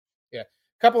 Mike. Yeah,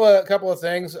 couple of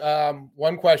things.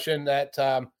 One question that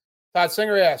Todd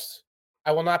Singer asked.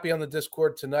 I will not be on the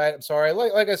Discord tonight. I'm sorry.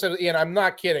 Like I said, Ian, I'm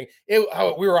not kidding. We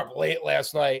were up late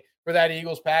last night for that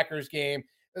Eagles-Packers game.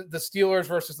 The Steelers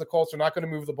versus the Colts are not going to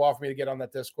move the ball for me to get on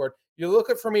that Discord. You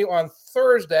look for me on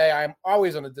Thursday. I'm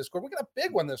always on the Discord. We got a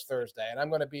big one this Thursday, and I'm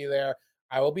going to be there.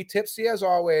 I will be tipsy as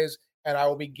always, and I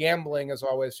will be gambling as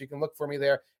always, so you can look for me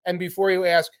there. And before you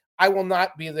ask, I will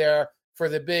not be there for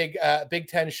the big Big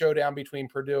Ten showdown between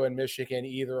Purdue and Michigan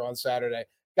either on Saturday.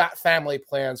 Got family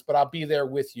plans, but I'll be there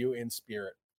with you in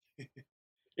spirit.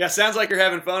 Yeah, sounds like you're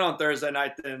having fun on Thursday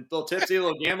night then. A little tipsy, a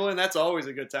little gambling. That's always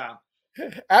a good time.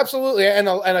 Absolutely, and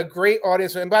a great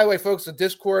audience. And by the way, folks, the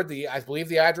Discord, I believe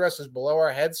the address is below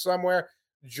our heads somewhere.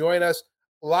 Join us.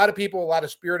 A lot of people, a lot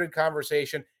of spirited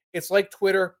conversation. It's like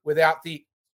Twitter without the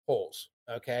polls.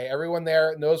 Okay, everyone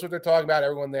there knows what they're talking about.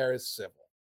 Everyone there is civil.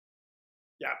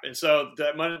 Yeah, and so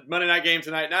the Monday night game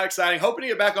tonight, not exciting. Hoping to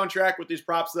get back on track with these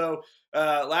props, though.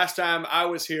 Last time I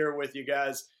was here with you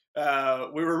guys,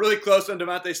 we were really close when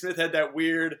Devontae Smith had that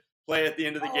weird play at the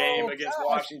end of the game against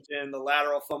Washington, the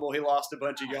lateral fumble. He lost a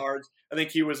bunch of yards. I think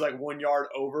he was like 1 yard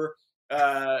over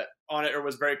on it, or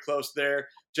was very close there.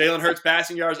 Jalen Hurts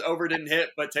passing yards over, didn't hit,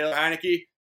 but Taylor Heineke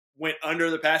went under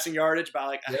the passing yardage by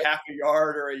like a half a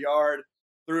yard or a yard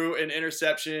through an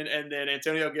interception. And then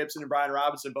Antonio Gibson and Brian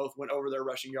Robinson both went over their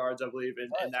rushing yards, I believe,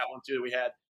 in that one too. We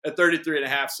had at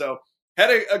 33.5. So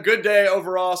had a good day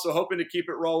overall. So hoping to keep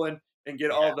it rolling and get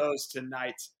all those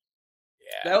tonight.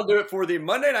 Yeah. That'll do it for the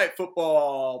Monday Night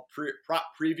Football prop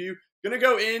preview. Going to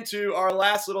go into our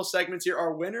last little segments here,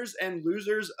 our winners and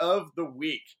losers of the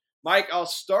week. Mike, I'll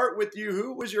start with you.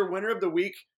 Who was your winner of the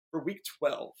week for week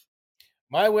 12?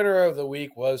 My winner of the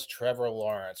week was Trevor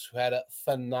Lawrence, who had a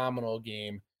phenomenal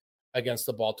game against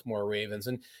the Baltimore Ravens.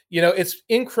 And, it's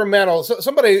incremental. So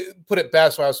somebody put it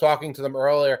best when I was talking to them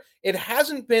earlier. It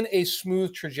hasn't been a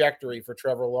smooth trajectory for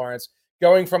Trevor Lawrence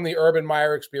going from the Urban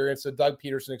Meyer experience to Doug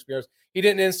Peterson experience. He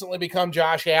didn't instantly become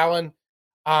Josh Allen.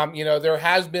 There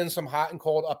has been some hot and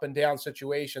cold, up and down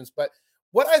situations, but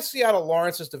what I see out of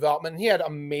Lawrence's development, he had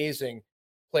amazing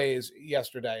plays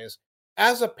yesterday, is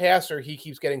as a passer, he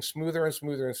keeps getting smoother and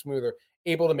smoother and smoother,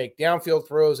 able to make downfield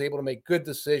throws, able to make good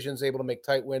decisions, able to make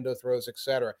tight window throws,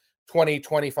 etc. 20,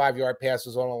 25-yard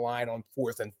passes on a line on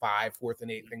 4th and 5, 4th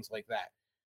and 8, things like that.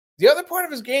 The other part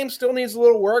of his game still needs a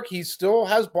little work. He still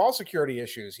has ball security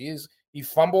issues. He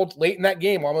fumbled late in that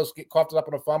game, almost coughed it up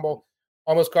on a fumble,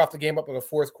 almost coughed the game up with a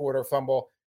fourth quarter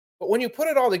fumble. But when you put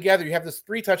it all together, you have this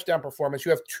 3-touchdown performance.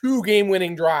 You have 2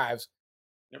 game-winning drives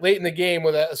late in the game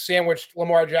with a sandwiched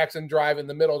Lamar Jackson drive in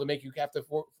the middle to make you have to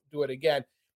do it again.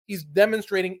 He's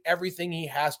demonstrating everything he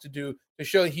has to do to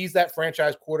show he's that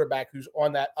franchise quarterback who's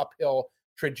on that uphill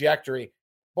trajectory.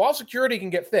 Ball security can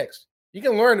get fixed. You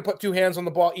can learn to put 2 hands on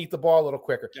the ball, eat the ball a little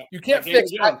quicker. Yeah. You can't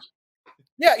fix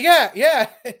Yeah.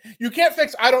 You can't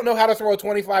fix, I don't know how to throw a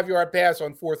 25-yard pass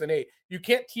on 4th and 8. You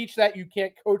can't teach that. You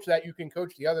can't coach that. You can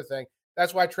coach the other thing.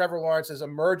 That's why Trevor Lawrence is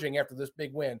emerging after this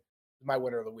big win. My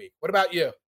winner of the week. What about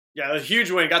you? Yeah, a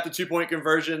huge win. Got the 2-point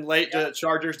conversion late. Yeah. The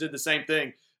Chargers did the same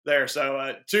thing there.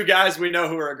 So 2 guys we know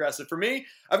who are aggressive. For me,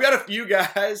 I've got a few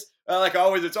guys. Like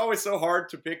always, it's always so hard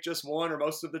to pick just one or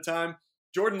most of the time.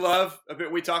 Jordan Love,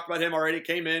 we talked about him already,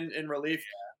 came in relief,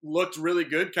 looked really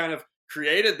good, kind of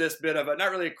created this bit of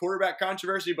not really a quarterback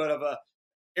controversy, but of a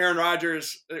Aaron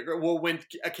Rodgers, when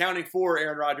accounting for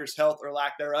Aaron Rodgers' health or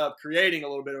lack thereof, creating a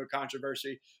little bit of a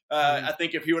controversy. I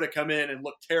think if he would have come in and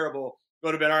looked terrible, it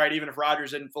would have been all right, even if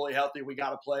Rodgers isn't fully healthy, we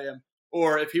got to play him.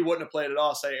 Or if he wouldn't have played at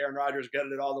all, say Aaron Rodgers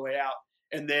gutted it all the way out,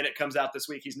 and then it comes out this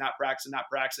week he's not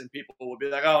practicing, people would be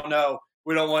like, oh, no,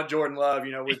 we don't want Jordan Love.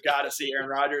 We've got to see Aaron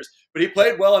Rodgers. But he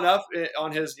played well enough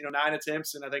on his 9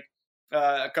 attempts, and I think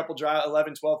a couple drive,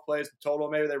 11, 12 plays total.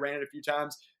 Maybe they ran it a few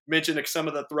times. Mentioned some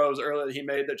of the throws earlier that he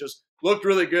made that just looked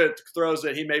really good, throws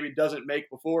that he maybe doesn't make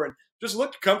before, and just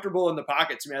looked comfortable in the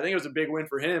pocket to me. I think it was a big win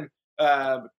for him,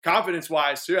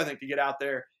 confidence-wise too, I think, to get out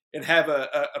there and have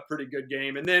a pretty good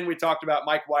game. And then we talked about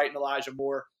Mike White and Elijah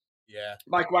Moore. Yeah.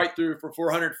 Mike White threw for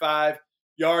 405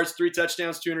 yards, 3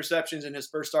 touchdowns, 2 interceptions in his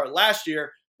first start last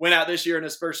year. Went out this year in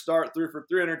his first start, threw for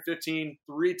 315,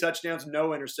 3 touchdowns, no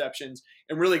interceptions,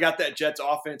 and really got that Jets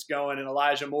offense going. And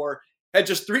Elijah Moore had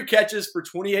just 3 catches for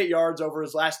 28 yards over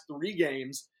his last 3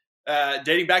 games,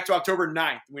 dating back to October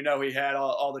 9th. We know he had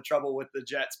all the trouble with the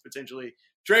Jets potentially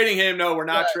trading him. No, we're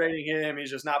not trading him.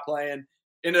 He's just not playing.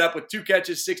 Ended up with 2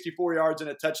 catches, 64 yards, and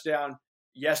a touchdown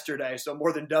yesterday. So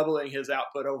more than doubling his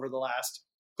output over the last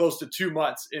close to 2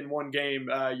 months in one game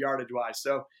yardage-wise.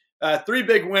 So 3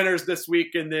 big winners this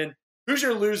week. And then who's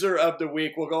your loser of the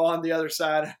week? We'll go on the other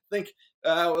side. I think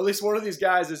at least one of these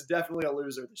guys is definitely a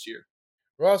loser this year.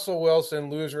 Russell Wilson,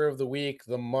 loser of the week,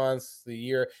 the month, the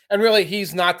year. And really,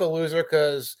 he's not the loser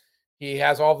because he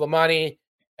has all the money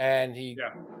and he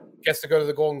gets to go to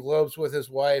the Golden Globes with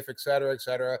his wife, et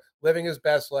cetera, living his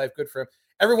best life. Good for him.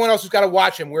 Everyone else who's got to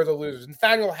watch him, we're the losers.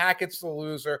 Nathaniel Hackett's the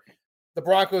loser. The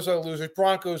Broncos are the losers.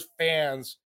 Broncos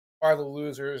fans are the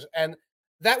losers. And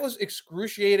that was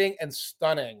excruciating and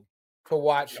stunning to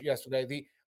watch yesterday.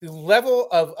 The level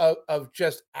of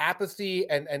just apathy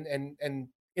and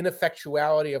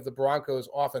ineffectuality of the Broncos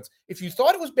offense. If you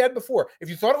thought it was bad before, if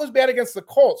you thought it was bad against the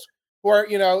Colts, who are,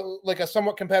 like a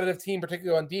somewhat competitive team,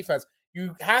 particularly on defense,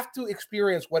 you have to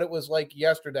experience what it was like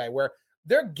yesterday, where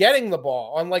they're getting the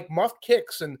ball on like muffed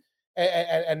kicks and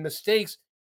mistakes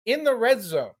in the red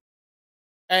zone.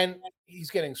 And he's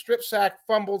getting strip sacked,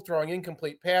 fumbled, throwing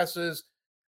incomplete passes.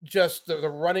 Just the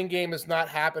running game is not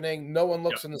happening. No one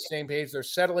looks on the same page. They're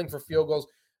settling for field goals.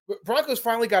 Broncos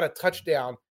finally got a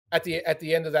touchdown at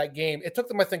the end of that game. It took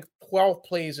them, I think, 12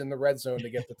 plays in the red zone to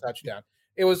get the touchdown.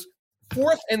 It was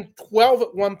 4th and 12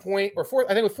 at one point, or 4th,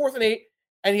 I think it was 4th and 8,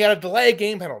 and he had a delay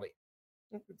game penalty.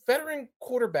 Veteran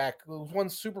quarterback who's won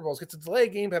Super Bowls gets a delay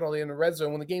game penalty in the red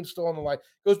zone when the game's still on the line.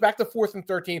 Goes back to 4th and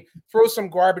 13, throws some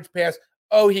garbage pass.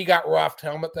 Oh, he got roughed,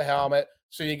 helmet to helmet.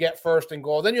 So you get 1st and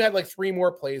goal. Then you had like 3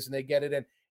 more plays and they get it in.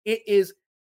 It is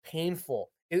painful.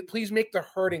 Please make the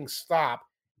hurting stop.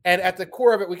 And at the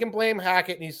core of it, we can blame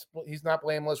Hackett, and he's not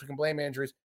blameless. We can blame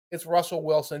injuries. It's Russell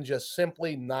Wilson just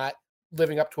simply not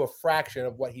living up to a fraction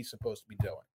of what he's supposed to be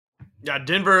doing. Yeah,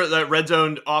 Denver, the red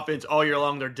zone offense all year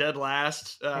long, they're dead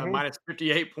last, minus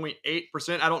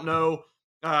 58.8%. I don't know.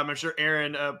 I'm sure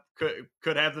Aaron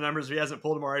could have the numbers if he hasn't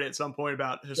pulled them already at some point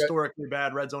about historically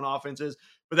bad red zone offenses,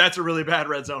 but that's a really bad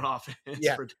red zone offense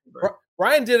for Denver.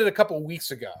 Brian did it a couple of weeks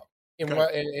ago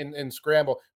in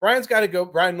Scramble. Brian's got to go.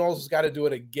 Brian Knowles has got to do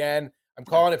it again. I'm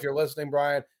calling if you're listening,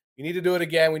 Brian. You need to do it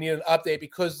again. We need an update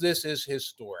because this is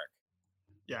historic.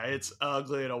 Yeah, it's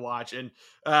ugly to watch. And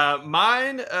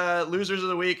mine, losers of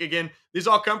the week, again, these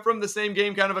all come from the same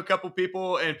game, kind of a couple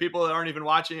people and people that aren't even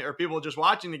watching or people just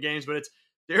watching the games, but it's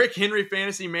Derrick Henry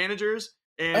fantasy managers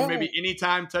and Oh, maybe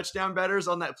anytime touchdown betters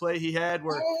on that play he had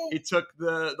where oh, he took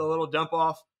the little dump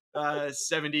off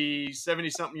 70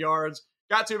 something yards,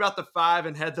 got to about the 5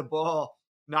 and had the ball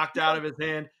knocked out of his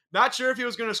hand. Not sure if he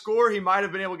was going to score. He might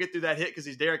have been able to get through that hit because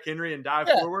he's Derrick Henry and dive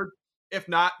yeah. forward. If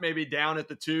not, maybe down at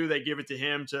the 2, they give it to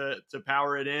him to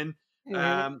power it in.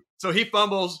 Mhm. So he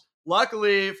fumbles.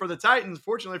 Luckily for the Titans,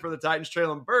 fortunately for the Titans,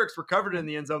 Traylon Burks recovered in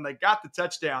the end zone. They got the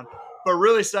touchdown, but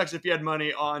really sucks if you had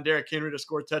money on Derrick Henry to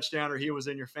score a touchdown or he was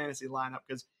in your fantasy lineup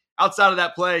because outside of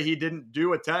that play, he didn't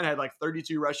do a ton. Had like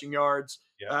 32 rushing yards,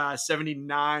 Yeah.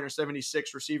 79 or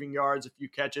 76 receiving yards, a few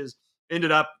catches.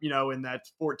 Ended up, in that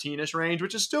 14-ish range,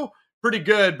 which is still pretty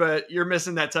good, but you're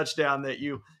missing that touchdown that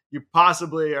you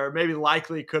possibly or maybe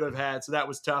likely could have had. So that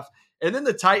was tough. And then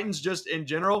the Titans, just in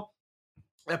general,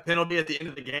 a penalty at the end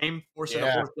of the game, forcing a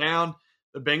Yeah. 4th down.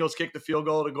 The Bengals kicked the field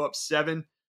goal to go up 7,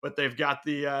 but they've got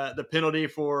the penalty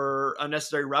for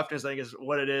unnecessary roughness. I think is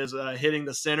what it is, hitting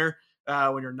the center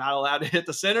when you're not allowed to hit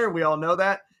the center. We all know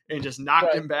that, and just knocked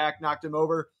Right. him back, knocked him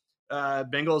over.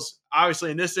 Bengals,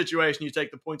 obviously, in this situation, you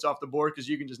take the points off the board because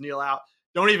you can just kneel out.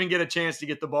 Don't even get a chance to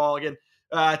get the ball again.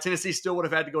 Tennessee still would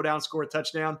have had to go down, score a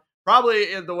touchdown.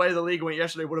 Probably in the way the league went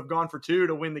yesterday, would have gone for 2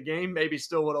 to win the game. Maybe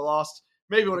still would have lost.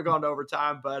 Maybe would have gone to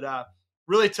overtime. But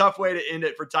really tough way to end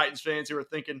it for Titans fans who are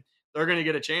thinking they're going to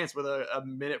get a chance with a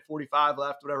minute 45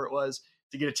 left, whatever it was,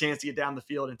 to get a chance to get down the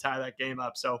field and tie that game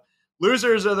up. So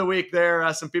losers of the week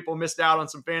there. Some people missed out on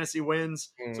some fantasy wins.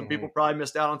 Some people Mhm. probably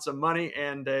missed out on some money,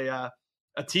 and a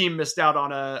team missed out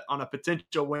on a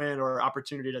potential win or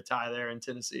opportunity to tie there in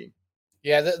Tennessee.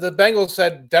 Yeah, the Bengals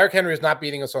said Derrick Henry is not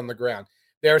beating us on the ground.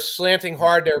 They're slanting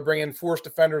hard. They're bringing forced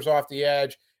defenders off the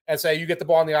edge and say, you get the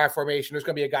ball in the I formation. There's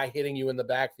going to be a guy hitting you in the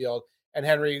backfield. And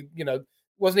Henry,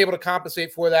 wasn't able to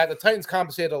compensate for that. The Titans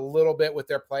compensated a little bit with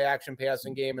their play action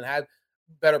passing game and had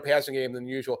better passing game than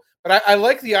usual. But I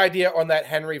like the idea on that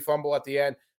Henry fumble at the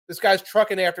end. This guy's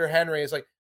trucking after Henry. It's like,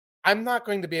 I'm not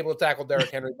going to be able to tackle Derrick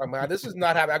Henry. This is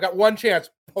not happening. I got one chance,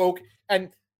 poke,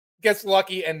 and gets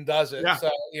lucky and does it. Yeah.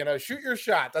 So, shoot your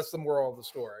shot. That's the moral of the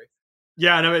story.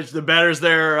 Yeah, I know it's the bettors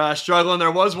there struggling.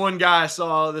 There was one guy I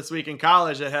saw this week in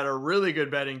college that had a really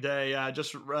good betting day.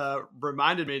 Just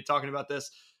reminded me talking about this.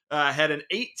 Had an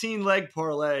 18 leg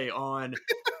parlay on,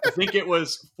 I think it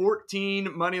was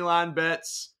 14 money line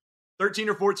bets, 13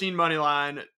 or 14 money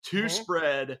line, 2 Mhm.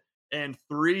 spread, and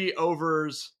 3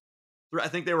 overs. I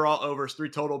think they were all overs, 3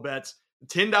 total bets.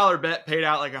 $10 bet paid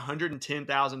out like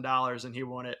 $110,000 and he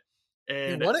won it. He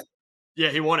And won it? yeah,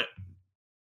 he won it.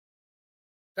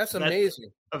 That's That's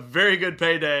amazing. a very good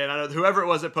payday. And I know whoever it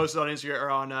was that posted on Instagram or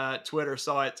on Twitter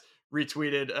saw it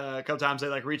retweeted a couple times. They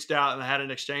like reached out and I had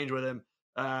an exchange with him.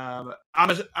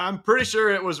 I'm pretty sure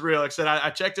it was real. Like I said, I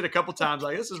checked it a couple times.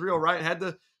 Like, this is real, right? Had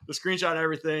the screenshot and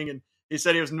everything. And he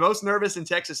said he was most nervous in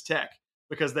Texas Tech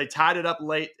because they tied it up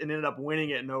late and ended up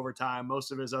winning it in overtime.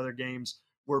 Most of his other games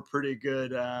were pretty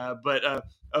good. But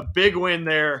a big win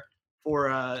there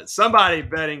for somebody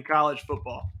betting college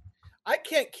football. I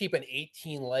can't keep an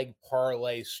 18 leg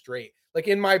parlay straight. Like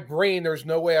in my brain, there's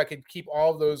no way I could keep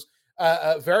all of those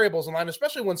variables in line,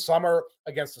 especially when some are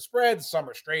against the spread, some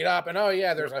are straight up. And oh,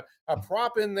 yeah, there's a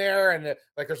prop in there. And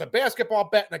like there's a basketball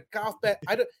bet and a golf bet.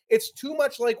 It's too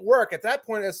much like work. At that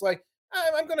point, it's like,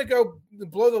 I'm going to go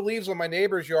blow the leaves on my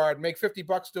neighbor's yard, make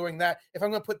 $50 doing that. If I'm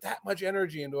going to put that much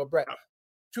energy into a bet,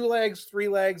 2 legs, 3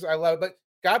 legs, I love it. But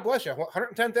God bless you,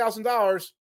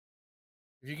 $110,000.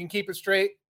 If you can keep it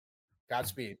straight,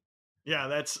 Godspeed. Yeah,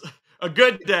 that's a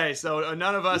good day. So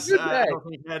none of us, Good I day. don't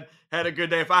think, had a good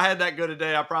day. If I had that good a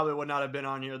day, I probably would not have been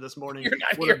on here this morning. You're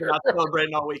not Would have been here. out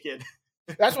celebrating all weekend.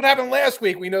 That's what happened last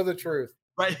week. We know the truth.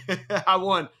 Right? I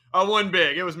won. I won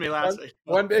big. It was me last week.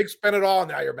 One big spend it all.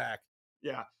 Now you're back.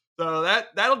 Yeah. So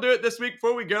that'll do it this week.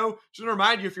 Before we go, just want to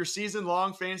remind you, if your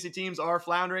season-long fantasy teams are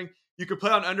floundering, you can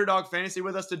play on Underdog Fantasy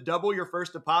with us to double your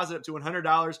first deposit up to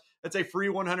 $100. That's a free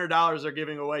 $100 they're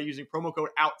giving away using promo code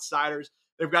OUTSIDERS.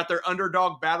 They've got their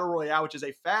Underdog Battle Royale, which is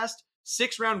a fast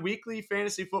 6-round weekly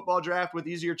fantasy football draft with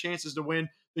easier chances to win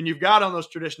than you've got on those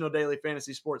traditional daily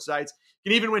fantasy sports sites.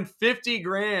 You can even win 50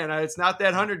 grand. It's not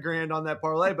that 100 grand on that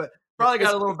parlay, but probably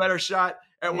got a little better shot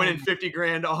at winning 50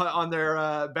 grand on their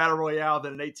Battle Royale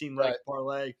than an 18 leg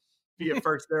parlay if you get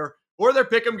first there. Or their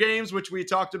pick'em games, which we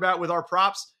talked about with our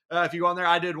props. If you go on there,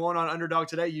 I did one on Underdog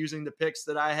today using the picks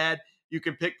that I had. You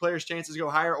can pick players' chances to go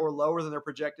higher or lower than their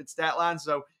projected stat line.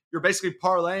 So you're basically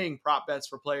parlaying prop bets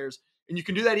for players. And you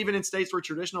can do that even in states where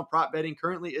traditional prop betting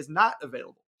currently is not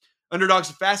available. Underdog's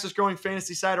the fastest growing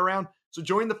fantasy site around. So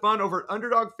join the fun over at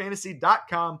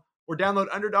underdogfantasy.com or download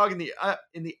Underdog in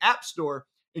the App Store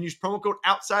and use promo code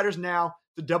OUTSIDERS now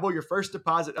to double your first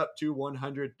deposit up to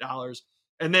 $100.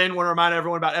 And then want to remind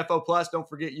everyone about FO Plus. Don't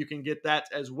forget you can get that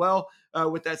as well.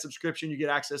 With that subscription, you get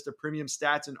access to premium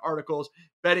stats and articles,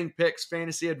 betting picks,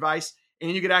 fantasy advice,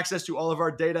 and you get access to all of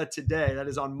our data today. That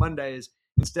is on Mondays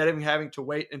instead of having to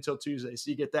wait until Tuesday.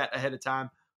 So you get that ahead of time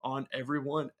on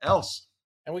everyone else.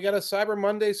 And we got a Cyber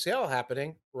Monday sale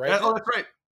happening right now. Oh, that's right.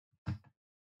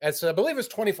 It's, I believe it's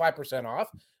 25% off,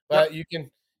 but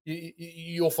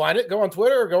you'll find it. Go on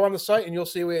Twitter or go on the site and you'll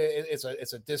see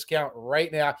it's a discount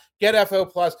right now. Get FO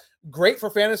Plus. Great for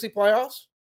fantasy playoffs.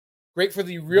 Great for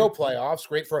the real playoffs.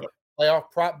 Great for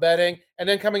playoff prop betting. And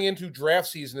then coming into draft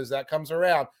season as that comes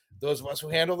around, those of us who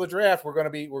handle the draft, we're going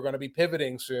to be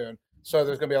pivoting soon. So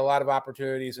there's going to be a lot of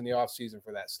opportunities in the off season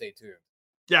for that. Stay tuned.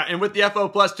 Yeah, and with the FO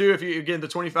Plus too, if you get the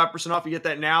 25% off, you get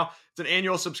that now. It's an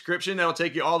annual subscription that'll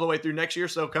take you all the way through next year.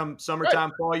 So come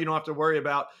summertime, fall, you don't have to worry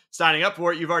about signing up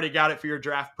for it. You've already got it for your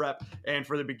draft prep and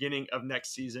for the beginning of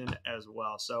next season as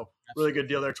well. So really good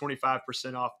deal there,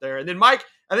 25% off there. And then Mike,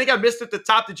 I think I missed at the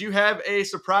top. Did you have a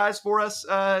surprise for us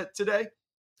today?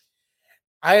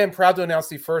 I am proud to announce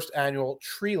the first annual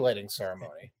tree lighting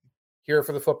ceremony here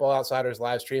for the Football Outsiders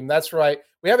live stream. That's right.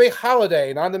 We have a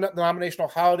holiday, non-denominational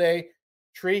holiday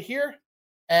tree here,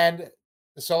 and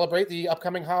to celebrate the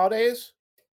upcoming holidays,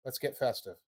 let's get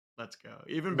festive. Let's go.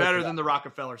 Even better than the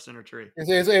Rockefeller Center tree.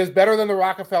 It is better than the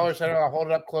Rockefeller Center. I'll hold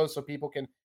it up close so people can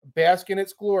bask in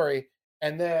its glory,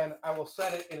 and then I will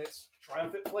set it in its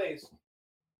triumphant place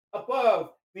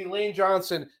above the Lane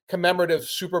Johnson commemorative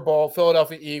Super Bowl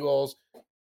Philadelphia Eagles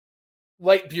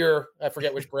light beer. I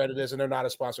forget which brand it is, and they're not a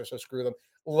sponsor, so screw them.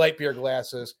 Light beer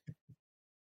glasses.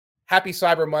 Happy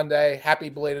Cyber Monday. Happy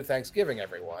belated Thanksgiving,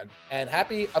 everyone. And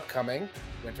happy upcoming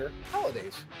winter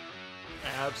holidays.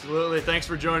 Absolutely. Thanks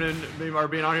for joining me or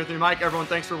being on here with me, Mike. Everyone,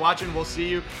 thanks for watching. We'll see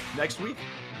you next week.